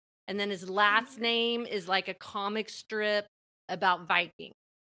music, and then his last name is like a comic strip about Vikings.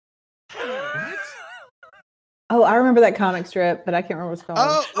 Oh, I remember that comic strip, but I can't remember what it's called.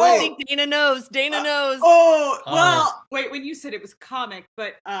 Oh I wait. think Dana knows. Dana knows. Oh Oh. well, wait. When you said it was comic,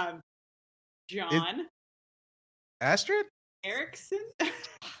 but John Astrid. Erickson.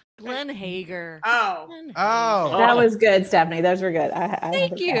 Glenn Hager. Oh Glenn Oh. Hager. That was good, Stephanie. Those were good.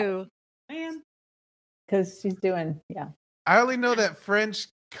 Thank you. man. Because she's doing, I only know that French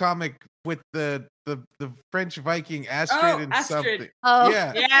comic with the French Viking Astrid Oh, and Astrid. something. Oh,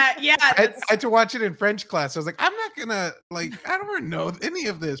 Yeah. Yeah. I That's, had to watch it in French class. I was like, I'm not gonna I don't know any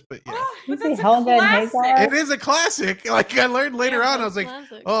of this, but yeah, oh, You but say that's a Helga and classic. Hagar? it is a classic. Like I learned later Yeah, on, I was like,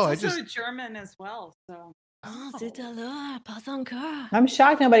 classic. oh, I It's just also German as well. So Oh, c'est alors, pas encore. I'm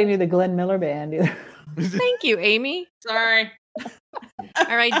shocked nobody knew the Glenn Miller Band either. Thank you, Amy. Sorry.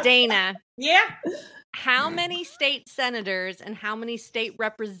 All right, Dana. Yeah. How many state senators and how many state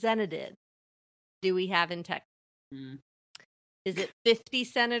representatives do we have in Texas? Hmm. Is it 50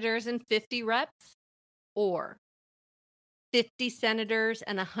 senators and 50 reps? Or 50 senators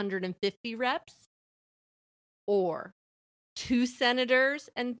and 150 reps? Or 2 senators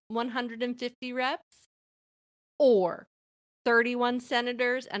and 150 reps? Or 31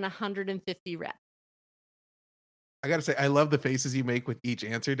 senators and 150 reps? I gotta say, I love the faces you make with each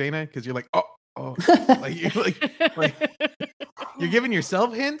answer, Dana, because you're like, oh, like you're giving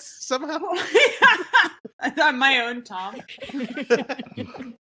yourself hints somehow. I thought my own Tom.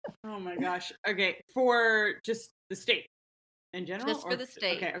 Oh my gosh. Okay, for just the state in general. Just for the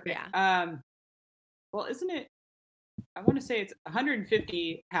state. Okay. Yeah. Well, isn't it? I want to say it's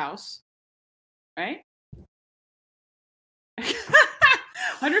 150 House, right?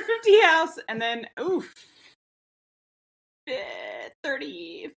 150 House, and then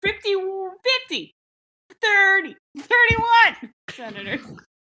 30, 50, 50, 30, 31 senators.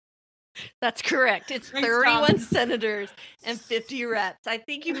 That's correct. It's Thanks, 31 Tom. senators and 50 reps. I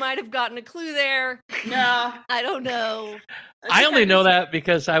think you might have gotten a clue there. No, I don't know. I only know that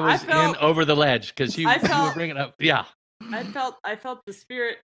because I was felt- in Over the Ledge because you were bringing up. Yeah. I felt the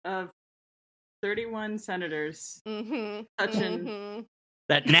spirit of 31 senators Mm-hmm. touching. Mm-hmm.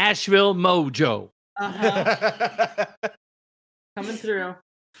 That Nashville mojo. Coming through.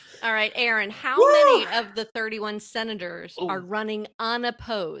 All right, Aaron, how Woo! many of the 31 senators Oh. are running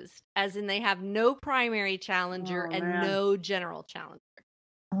unopposed, as in they have no primary challenger Oh, and man. no general challenger?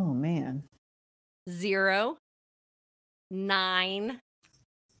 Oh man. 0, 9,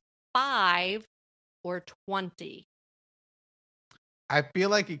 5, or 20? I feel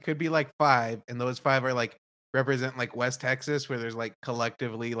like it could be like 5, and those 5 are like represent like West Texas, where there's like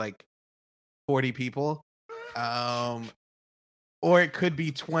collectively like 40 people. Or it could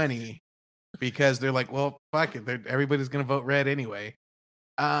be 20 because they're like, well, fuck it, everybody's gonna vote red anyway.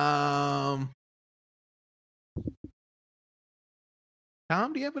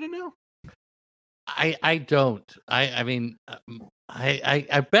 Tom, do you happen to know? I don't. I mean,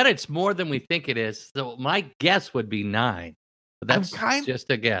 I bet it's more than we think it is. So my guess would be 9. But I'm that's just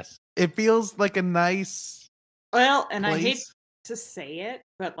a guess. It feels like a nice Well, and I hate place. to say it,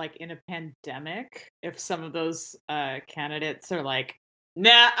 but like in a pandemic, if some of those candidates are like,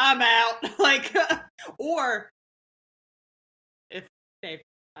 nah, I'm out, like, or if they,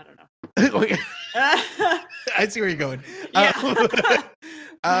 I don't know. I see where you're going. Yeah.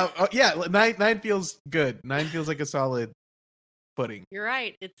 Yeah, 9 feels good. 9 feels like a solid footing. You're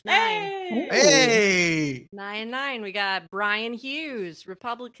right. It's 9. Hey! Hey, 9. We got Brian Hughes,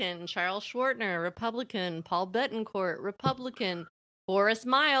 Republican. Charles Schwartner, Republican. Paul Betancourt, Republican. Boris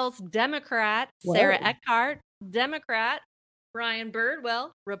Miles, Democrat. Sarah Whoa. Eckhart, Democrat. Brian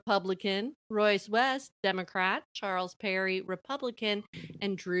Birdwell, Republican. Royce West, Democrat. Charles Perry, Republican.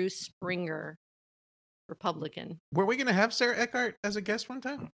 And Drew Springer, Republican. were we gonna have Sarah Eckhart as a guest one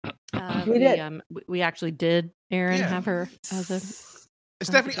time? We did. We actually did, Aaron, Yeah. have her as a...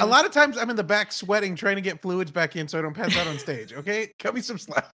 Stephanie, a guest. lot of times I'm in the back sweating, trying to get fluids back in so I don't pass out on stage. Okay, cut me some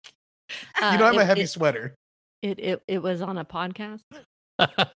slack. You know I'm a heavy sweater. It was on a podcast.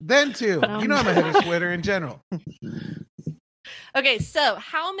 Then too, you know I'm a heavy sweater in general. Okay, so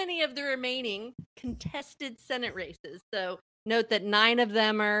how many of the remaining contested Senate races? So note that 9 of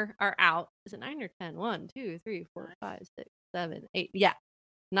them are out. Is it 9 or 10? 1, 2, 3, 4, 5, 6, 7, 8. Yeah.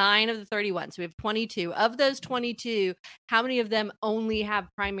 9 of the 31. So we have 22. Of those 22, how many of them only have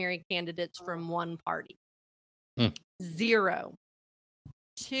primary candidates from one party? 0,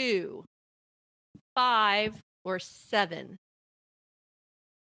 2, 5, or 7?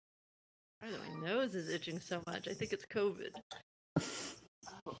 My nose is itching so much. I think it's COVID.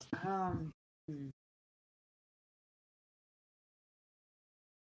 Hmm.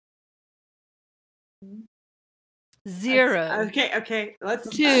 0, Okay. Let's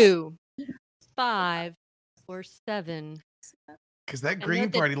 2, 5, or 7. Because that And Green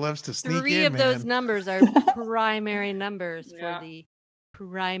note that Party loves to sneak 3 in, of those man. numbers are primary numbers Yeah. for the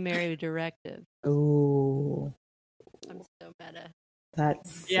primary directive. Ooh, I'm so meta.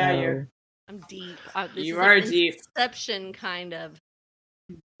 that's Yeah, so- you're- I'm deep. This You is are an deep. Inception kind of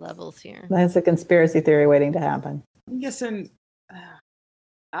levels here. That's a conspiracy theory waiting to happen. I'm guessing.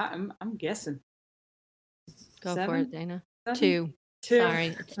 I'm guessing. Go for 7? it, Dana. 7? 2. 2. Sorry,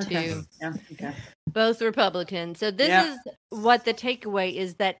 it's Okay. 2. Yeah. Okay. Both Republican. So this Yeah. is what the takeaway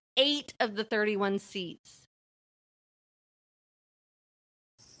is, that 8 of the 31 seats.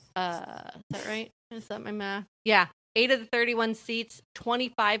 Is that right? Is that my math? Yeah. 8 of the 31 seats,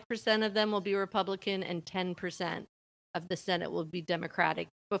 25% of them will be Republican and 10% of the Senate will be Democratic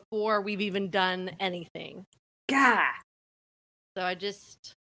before we've even done anything. God, So I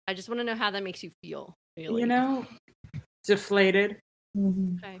just want to know how that makes you feel. Really. you know, deflated.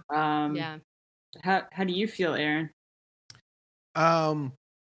 Okay. Yeah. How do you feel, Aaron?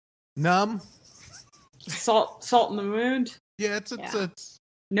 Numb. Salt in the wound. Yeah, it's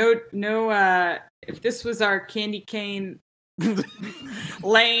No. If this was our candy cane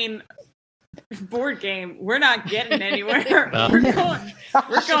lane board game, we're not getting anywhere. No. We're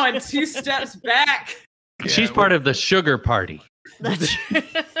going 2 steps back. She's Yeah, part of the sugar party. That's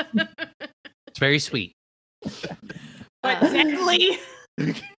It's very sweet. But deadly.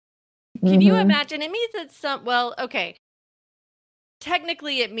 Can you imagine? It means that okay.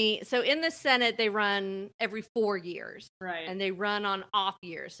 Technically, so in the Senate, they run every 4 years. Right. And they run on off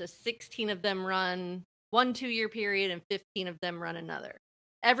years. So 16 of them run 1 2-year period and 15 of them run another.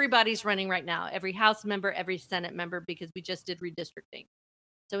 Everybody's running right now. Every House member, every Senate member, because we just did redistricting.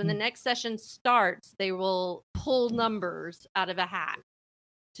 So when the next session starts, they will pull numbers out of a hat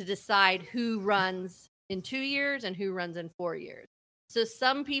to decide who runs in 2 years and who runs in 4 years. So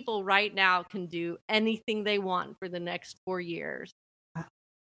some people right now can do anything they want for the next 4 years.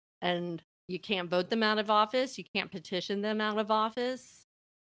 And you can't vote them out of office. You can't petition them out of office.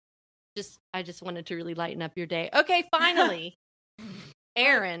 I just wanted to really lighten up your day. Okay, finally,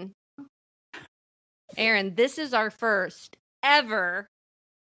 Aaron, this is our first ever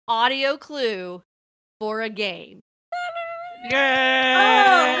audio clue for a game. Yay!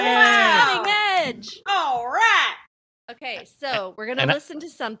 wow. Cutting edge. All right. Okay, so we're gonna And listen to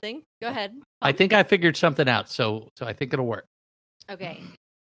something. Go ahead. I think I figured something out, so I think it'll work. Okay.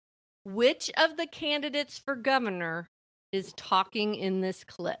 Which of the candidates for governor is talking in this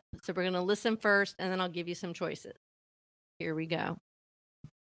clip? So we're going to listen first, and then I'll give you some choices. Here we go.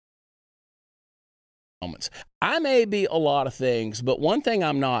 I may be a lot of things, but one thing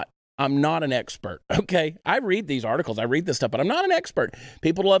I'm not an expert, okay? I read these articles, I read this stuff, but I'm not an expert.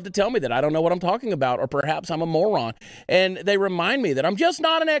 People love to tell me that I don't know what I'm talking about, or perhaps I'm a moron. And they remind me that I'm just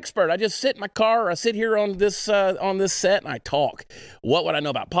not an expert. I just sit in my car, or I sit here on this set and I talk. What would I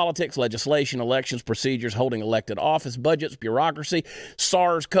know about politics, legislation, elections, procedures, holding elected office, budgets, bureaucracy,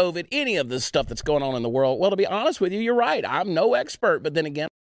 SARS, COVID, any of this stuff that's going on in the world? Well, to be honest with you, you're right. I'm no expert, but then again,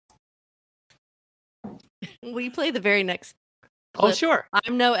 We play the very next Oh, clip. sure.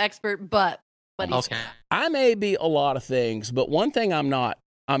 I'm no expert, but he's Okay. I may be a lot of things, but one thing I'm not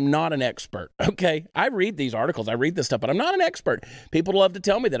an expert, okay? I read these articles, I read this stuff, but I'm not an expert. People love to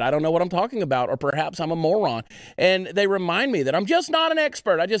tell me that I don't know what I'm talking about, or perhaps I'm a moron. And they remind me that I'm just not an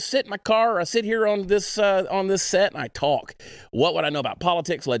expert. I just sit in my car, or I sit here on this set and I talk. What would I know about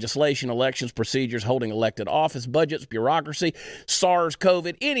politics, legislation, elections, procedures, holding elected office, budgets, bureaucracy, SARS,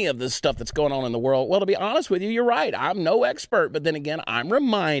 COVID, any of this stuff that's going on in the world? Well, to be honest with you, you're right. I'm no expert, but then again, I'm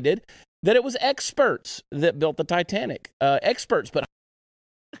reminded that it was experts that built the Titanic. Experts, but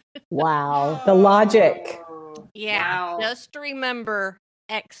Wow. The logic. Yeah. Wow. Just remember,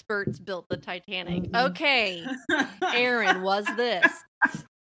 experts built the Titanic. Okay. Aaron, was this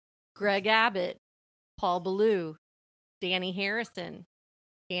Greg Abbott, Paul Ballou, Danny Harrison,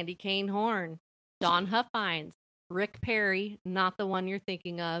 Candy Cane Horn, Don Huffines, Rick Perry, not the one you're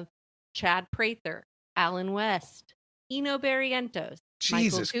thinking of, Chad Prather, Alan West, Eno Barrientos,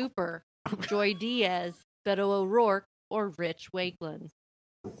 Jesus. Michael Cooper, Joy Diaz, Beto O'Rourke, or Rich Wakeland.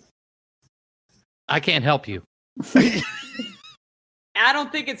 I can't help you. I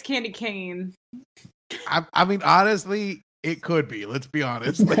don't think it's candy cane. I mean, honestly, it could be. Let's be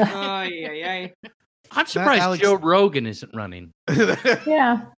honest. Oh yeah. I'm surprised Alex- Joe Rogan isn't running.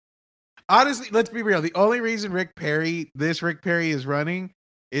 Yeah. Honestly, let's be real. The only reason Rick Perry is running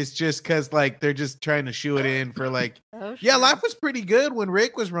is just because like they're just trying to shoe it in for like, Oh, yeah, sure. life was pretty good when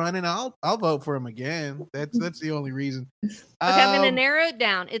Rick was running. I'll vote for him again. That's the only reason. Okay, I'm going to Um, narrow it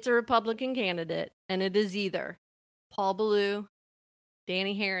down. It's a Republican candidate, and it is either Paul Ballou,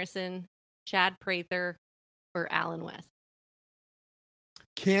 Danny Harrison, Chad Prather, or Alan West.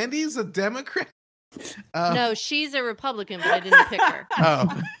 Candy's a Democrat. No, she's a Republican, but I didn't pick her.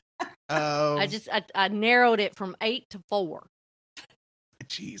 Oh, I narrowed it from 8 to 4.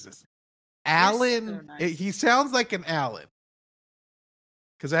 Jesus. Alan, so nice. he sounds like an Alan.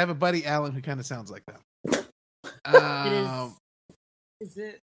 Because I have a buddy, Alan, who kind of sounds like that. It is. Is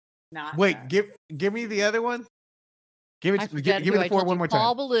it not? Wait, that? give me the other one. Give I it. forget Give who me I the four told one you. more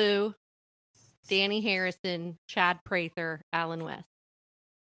Paul time. Ballou, Danny Harrison, Chad Prather, Alan West.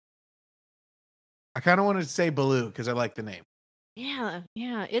 I kind of wanted to say Baloo because I like the name. Yeah,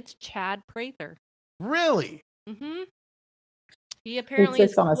 it's Chad Prather. Really? Mm-hmm. He apparently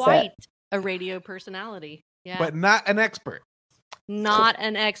is sits on a set. quite a radio personality. Yeah. But not an expert. Not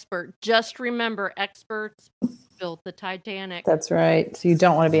an expert. Just remember, experts built the Titanic. That's right. So you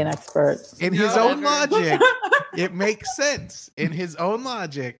don't want to be an expert. In his own Whatever. logic, it makes sense. In his own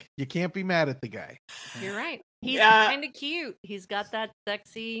logic, you can't be mad at the guy. You're right. He's Yeah. kind of cute. He's got that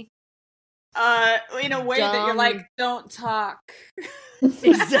sexy. In a way that you're Dumb. like, don't talk.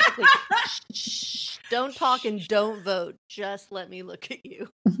 Exactly. Shh, don't talk and don't vote. Just let me look at you.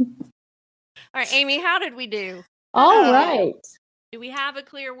 All right, Amy, how did we do? All Uh, right. Do we have a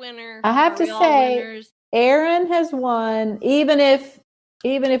clear winner? I have Are to we all say- winners? Aaron has won, even if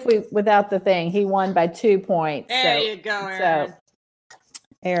we without the thing, he won by 2 points. There So, you go, Aaron.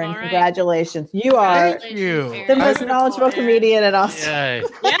 Aaron, All right. congratulations. You are Thank you. Aaron. the most Beautiful, knowledgeable Aaron. comedian in Austin. Yay.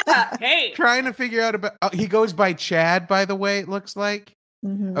 Yeah. Hey. Trying to figure out about. He goes by Chad, by the way. It looks like.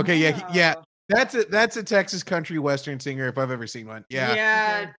 Mhm. Okay, yeah. Oh. That's a Texas country western singer if I've ever seen one. Yeah.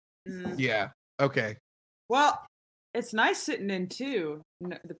 Yeah. Yeah. Okay. Well, it's nice sitting in two,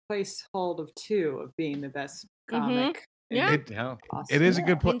 the placehold of two of being the best comic. in Yeah. It, Yeah. Austin. it is a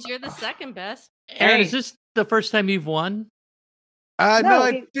good point. Means you're the second best. Aaron, Hey. is this the first time you've won? No, No,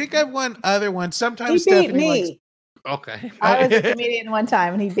 I he- think I've won other ones. He Sometimes beat Stephanie likes. me. Okay. I was a comedian one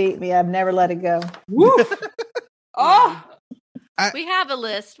time and he beat me. I've never let it go. Woo! Oh, We have a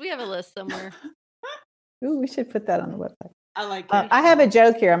list. We have a list somewhere. Ooh, we should put that on the website. I like it. I have a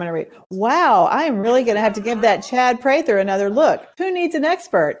joke here. I'm going to read. Wow, I am really going to have to give that Chad Prather another look. Who needs an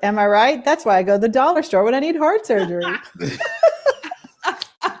expert? Am I right? That's why I go to the dollar store when I need heart surgery.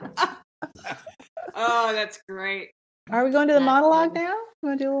 Oh, that's great. Are we going to the That's monologue good. now?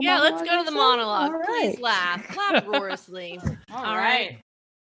 Want to do a little Yeah, let's monologue go to the also? monologue. All Please right. laugh. Laugh roarously. All right.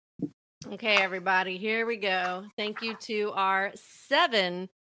 Okay, everybody, here we go. Thank you to our 7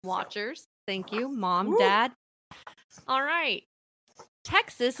 watchers. Thank you, Mom, Woo. Dad. All right.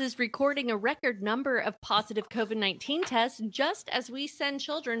 Texas is recording a record number of positive COVID-19 tests just as we send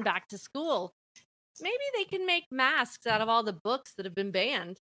children back to school. Maybe they can make masks out of all the books that have been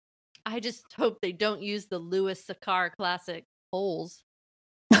banned. I just hope they don't use the Louis Sakar classic holes.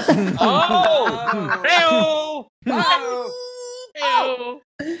 Oh. Oh.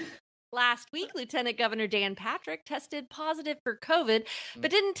 Last week, Lieutenant Governor Dan Patrick tested positive for COVID, but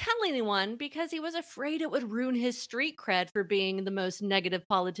didn't tell anyone because he was afraid it would ruin his street cred for being the most negative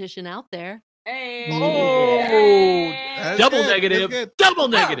politician out there. Hey. Oh. That's Double good. That's negative. good. Double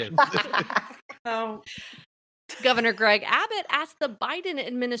negative. Oh. Governor Greg Abbott asked the Biden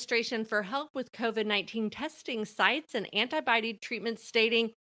administration for help with COVID-19 testing sites and antibody treatments,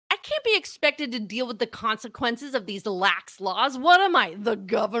 stating, I can't be expected to deal with the consequences of these lax laws. What am I, the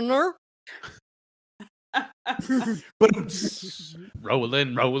governor? But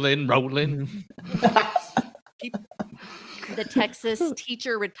rolling, rolling, rolling. The Texas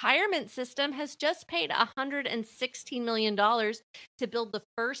teacher retirement system has just paid $116 million to build the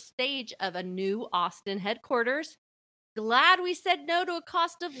first stage of a new Austin headquarters. Glad we said no to a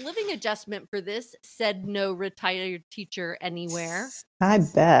cost of living adjustment for this, said no retired teacher anywhere. I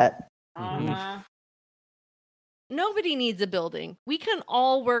bet. Uh-huh. Nobody needs a building. We can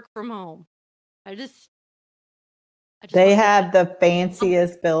all work from home. I just They want have that. the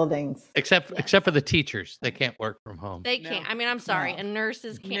fanciest buildings. Except for the teachers, they can't work from home. They can't. No. I mean, I'm sorry. No. And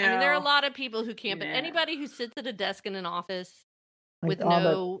nurses can't. I mean, there are a No. lot of people who can't, but No. anybody who sits at a desk in an office Like with all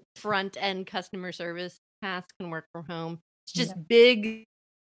the- no front end customer service task can work from home. It's just big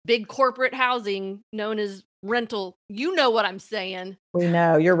corporate housing known as rental. You know what I'm saying. We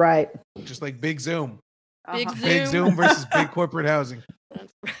know. You're right. just like Big Zoom. Big Uh-huh. Big Zoom. Zoom versus big corporate housing.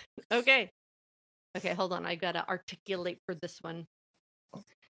 That's right. Okay. Okay, hold on. I got to articulate for this one.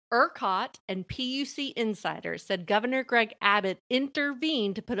 ERCOT and PUC insiders said Governor Greg Abbott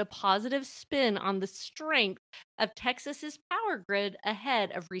intervened to put a positive spin on the strength of Texas's power grid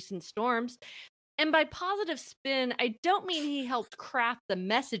ahead of recent storms. And by positive spin, I don't mean he helped craft the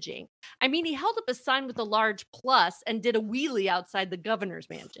messaging. I mean, he held up a sign with a large plus and did a wheelie outside the governor's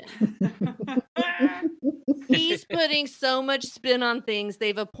mansion. He's putting so much spin on things,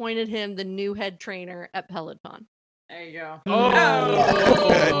 they've appointed him the new head trainer at Peloton. There you go.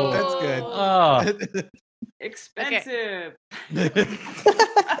 Oh. That's good. Oh, Expensive.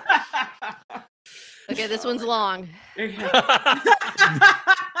 Okay, this one's long.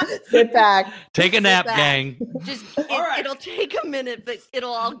 Sit back. take a nap, back. gang. Just All right. it'll take a minute, but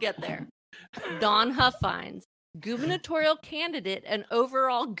it'll all get there. Don Huffines, gubernatorial candidate and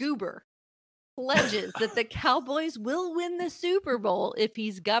overall goober, pledges that the Cowboys will win the Super Bowl if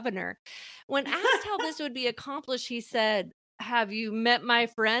he's governor. When asked how this would be accomplished, he said, have you met my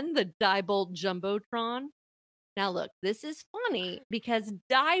friend, the Diebold Jumbotron? Now, look, this is funny because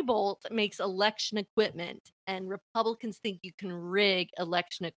Diebold makes election equipment, and Republicans think you can rig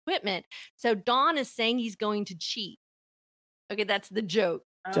election equipment. So Don is saying he's going to cheat. Okay, that's the joke.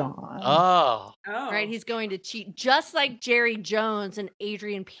 Dawn. Oh. Right? He's going to cheat just like Jerry Jones and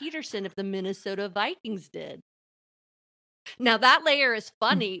Adrian Peterson of the Minnesota Vikings did. Now, that layer is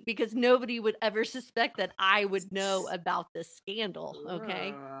funny because nobody would ever suspect that I would know about this scandal.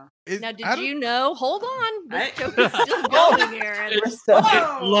 Okay. Now, did you know? Hold on. This joke is still going, Aaron.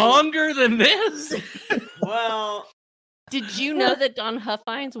 Longer than this? Well, Did you know that Don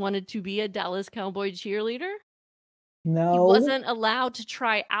Huffines wanted to be a Dallas Cowboy cheerleader? No. He wasn't allowed to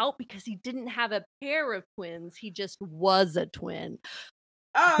try out because he didn't have a pair of twins. He just was a twin.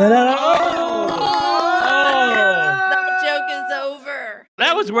 No. That joke is over.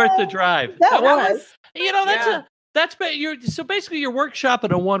 That was worth the drive. That was. You know, so basically you're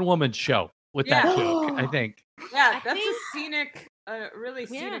workshopping a one-woman show with that joke, I think. Yeah, that's a scenic, really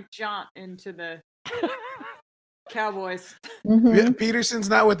scenic jaunt into the Cowboys. Mhm. Yeah, Peterson's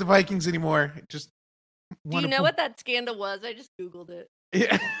not with the Vikings anymore. Just Do you know what that scandal was? I just Googled it.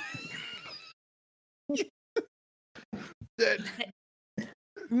 Yeah.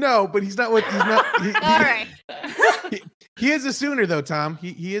 No, but he's not with. He's not. All right. He is a Sooner though, Tom.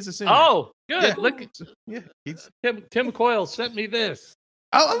 He is a Sooner. Oh, good. Yeah. Look, He's. Tim Coyle sent me this.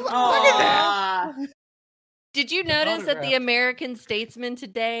 Oh, look at that. Did you notice that the Autograph. American Statesman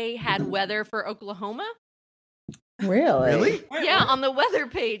today had weather for Oklahoma? Really? Yeah, on the weather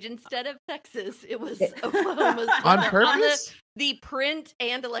page instead of Texas, it was Oklahoma's On weather purpose? the print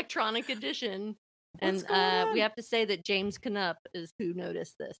and electronic edition. What's And going on? we have to say that James Canup is who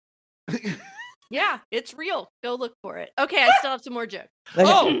noticed this. Yeah, it's real. Go look for it. Okay, I still have some more jokes.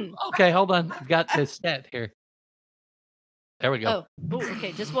 Oh, okay. Hold on. I've got this stat here. There we go. Oh,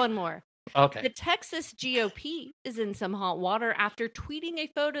 okay, just one more. Okay. The Texas GOP is in some hot water after tweeting a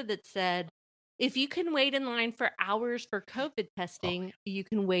photo that said, if you can wait in line for hours for COVID testing, you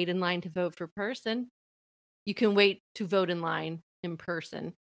can wait in line to vote for person. You can wait to vote in line in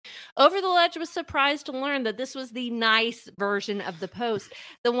person. Over the Ledge was surprised to learn that this was the nice version of the post.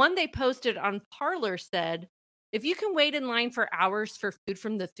 The one they posted on Parler said, if you can wait in line for hours for food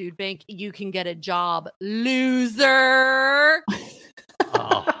from the food bank, you can get a job. Loser.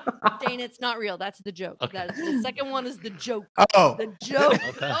 Oh, Dana, it's not real. That's the joke. Okay. That is, the second one is the joke. Oh. The joke.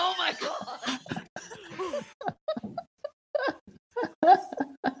 Okay. Oh my god.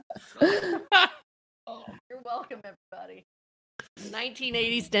 You're welcome, everybody.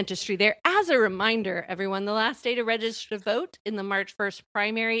 1980s dentistry there. As a reminder, everyone, the last day to register to vote in the March 1st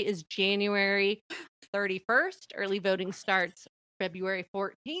primary is January 31st. Early voting starts February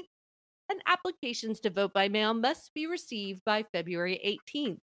 14th. And applications to vote by mail must be received by February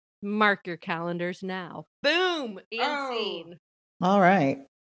 18th. Mark your calendars now. Boom! And scene. All right.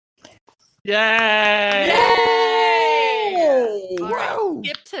 Yay! Yay! All right, Whoa.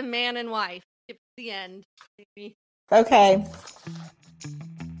 skip to man and wife. Skip to the end. Okay.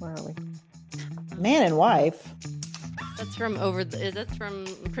 Where are we? Man and wife. That's from that's from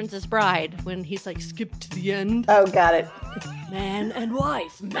Princess Bride when he's like, skip to the end. Oh, got it. Man and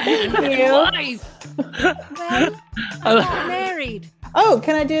wife. Man Thank and you. wife. Well, I'm not married. Oh,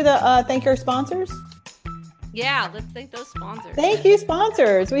 can I do the thank our sponsors? Yeah, let's thank those sponsors. Thank you,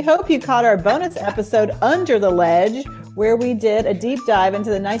 sponsors. We hope you caught our bonus episode, Under the Ledge, where we did a deep dive into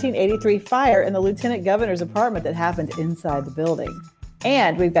the 1983 fire in the lieutenant governor's apartment that happened inside the building.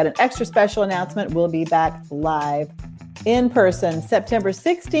 And we've got an extra special announcement. We'll be back live in person September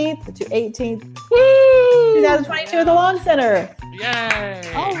 16th to 18th, 2022 at the Lawn Center. Yay!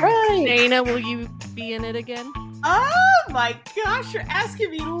 All right. Dana, will you be in it again? Oh my gosh, you're asking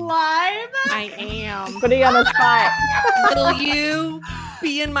me live? I am. Putting you on the spot. Will you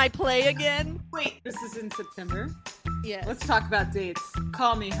be in my play again? Wait, this is in September. Yes. Let's talk about dates.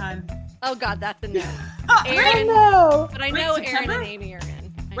 Call me, hun. Oh God, that's a no. I Aaron, know. but I Wait, know Aaron September? and Amy are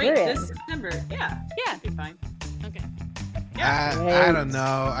in. Wait, You're this in. September. Yeah, Yeah. be fine. Okay. I don't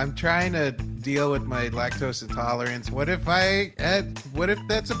know. I'm trying to deal with my lactose intolerance. What if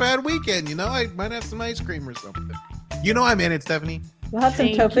that's a bad weekend? You know, I might have some ice cream or something. You know I'm in it, Stephanie. We'll have some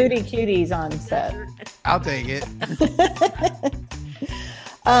Thank you. Tofuti cuties on set. I'll take it.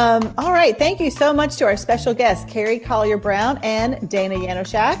 All right. Thank you so much to our special guests, Carrie Collier Brown and Dana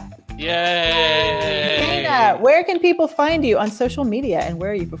Yanoshak. Yay! Dana, where can people find you on social media and where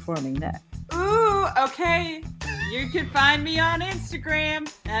are you performing next? Ooh, okay. You can find me on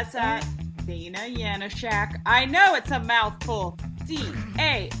Instagram. That's at Dana Yanoshak. I know it's a mouthful.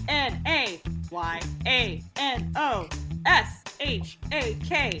 DanaYano.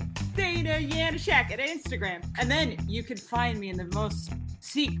 SHAK Theta Yanishak at Instagram. And then you can find me in the most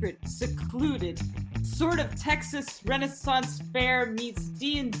secret, secluded, sort of Texas Renaissance Fair meets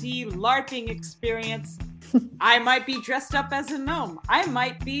D&D LARPing experience. I might be dressed up as a gnome. I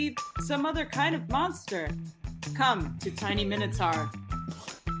might be some other kind of monster. Come to Tiny Minotaur.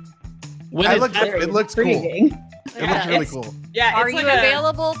 It looks cool. Intriguing. It looks really cool. Yeah, Are it's you like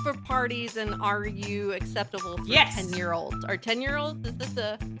available for parties, and are you acceptable for Yes. 10-year-olds? Are 10-year-olds? Is this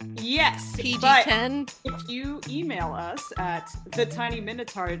a Yes, but PG-10? if you email us at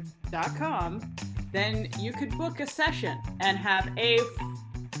thetинyminotaur.com, then you could book a session and have a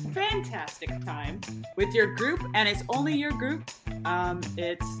fantastic time with your group, and it's only your group.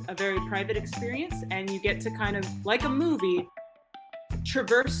 It's a very private experience, and you get to kind of, like a movie,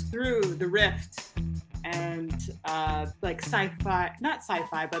 traverse through the rift and like sci-fi, not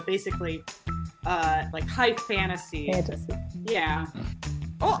sci-fi, but basically like high fantasy. Yeah.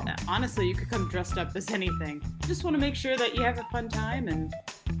 Oh, honestly, you could come dressed up as anything. Just want to make sure that you have a fun time and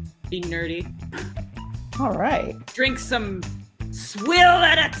be nerdy. All right. Drink some swill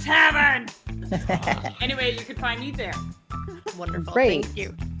at a tavern. Anyway, you can find me there. Wonderful. Great. Thank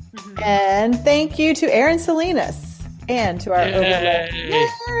you. And thank you to Aaron Salinas and to our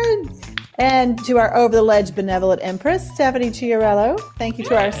Over the Ledge benevolent empress, Stephanie Chiarello. Thank you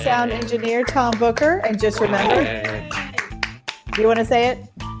to our sound engineer, Tom Booker. And just remember, do you want to say it?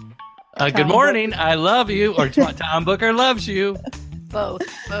 Good morning. I love you. Or Tom Booker loves you. Both.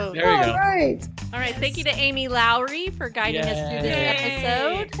 There you All go. right. All right. Thank you to Amy Lowry for guiding us through this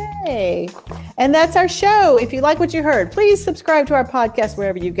episode. Hey. And that's our show. If you like what you heard, please subscribe to our podcast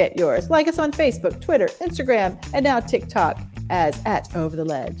wherever you get yours. Like us on Facebook, Twitter, Instagram, and now TikTok as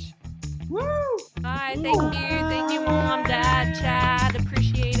 @OverTheLedge. Woo! Bye. Thank you. Thank you, Mom, Dad, Chad. Appreciate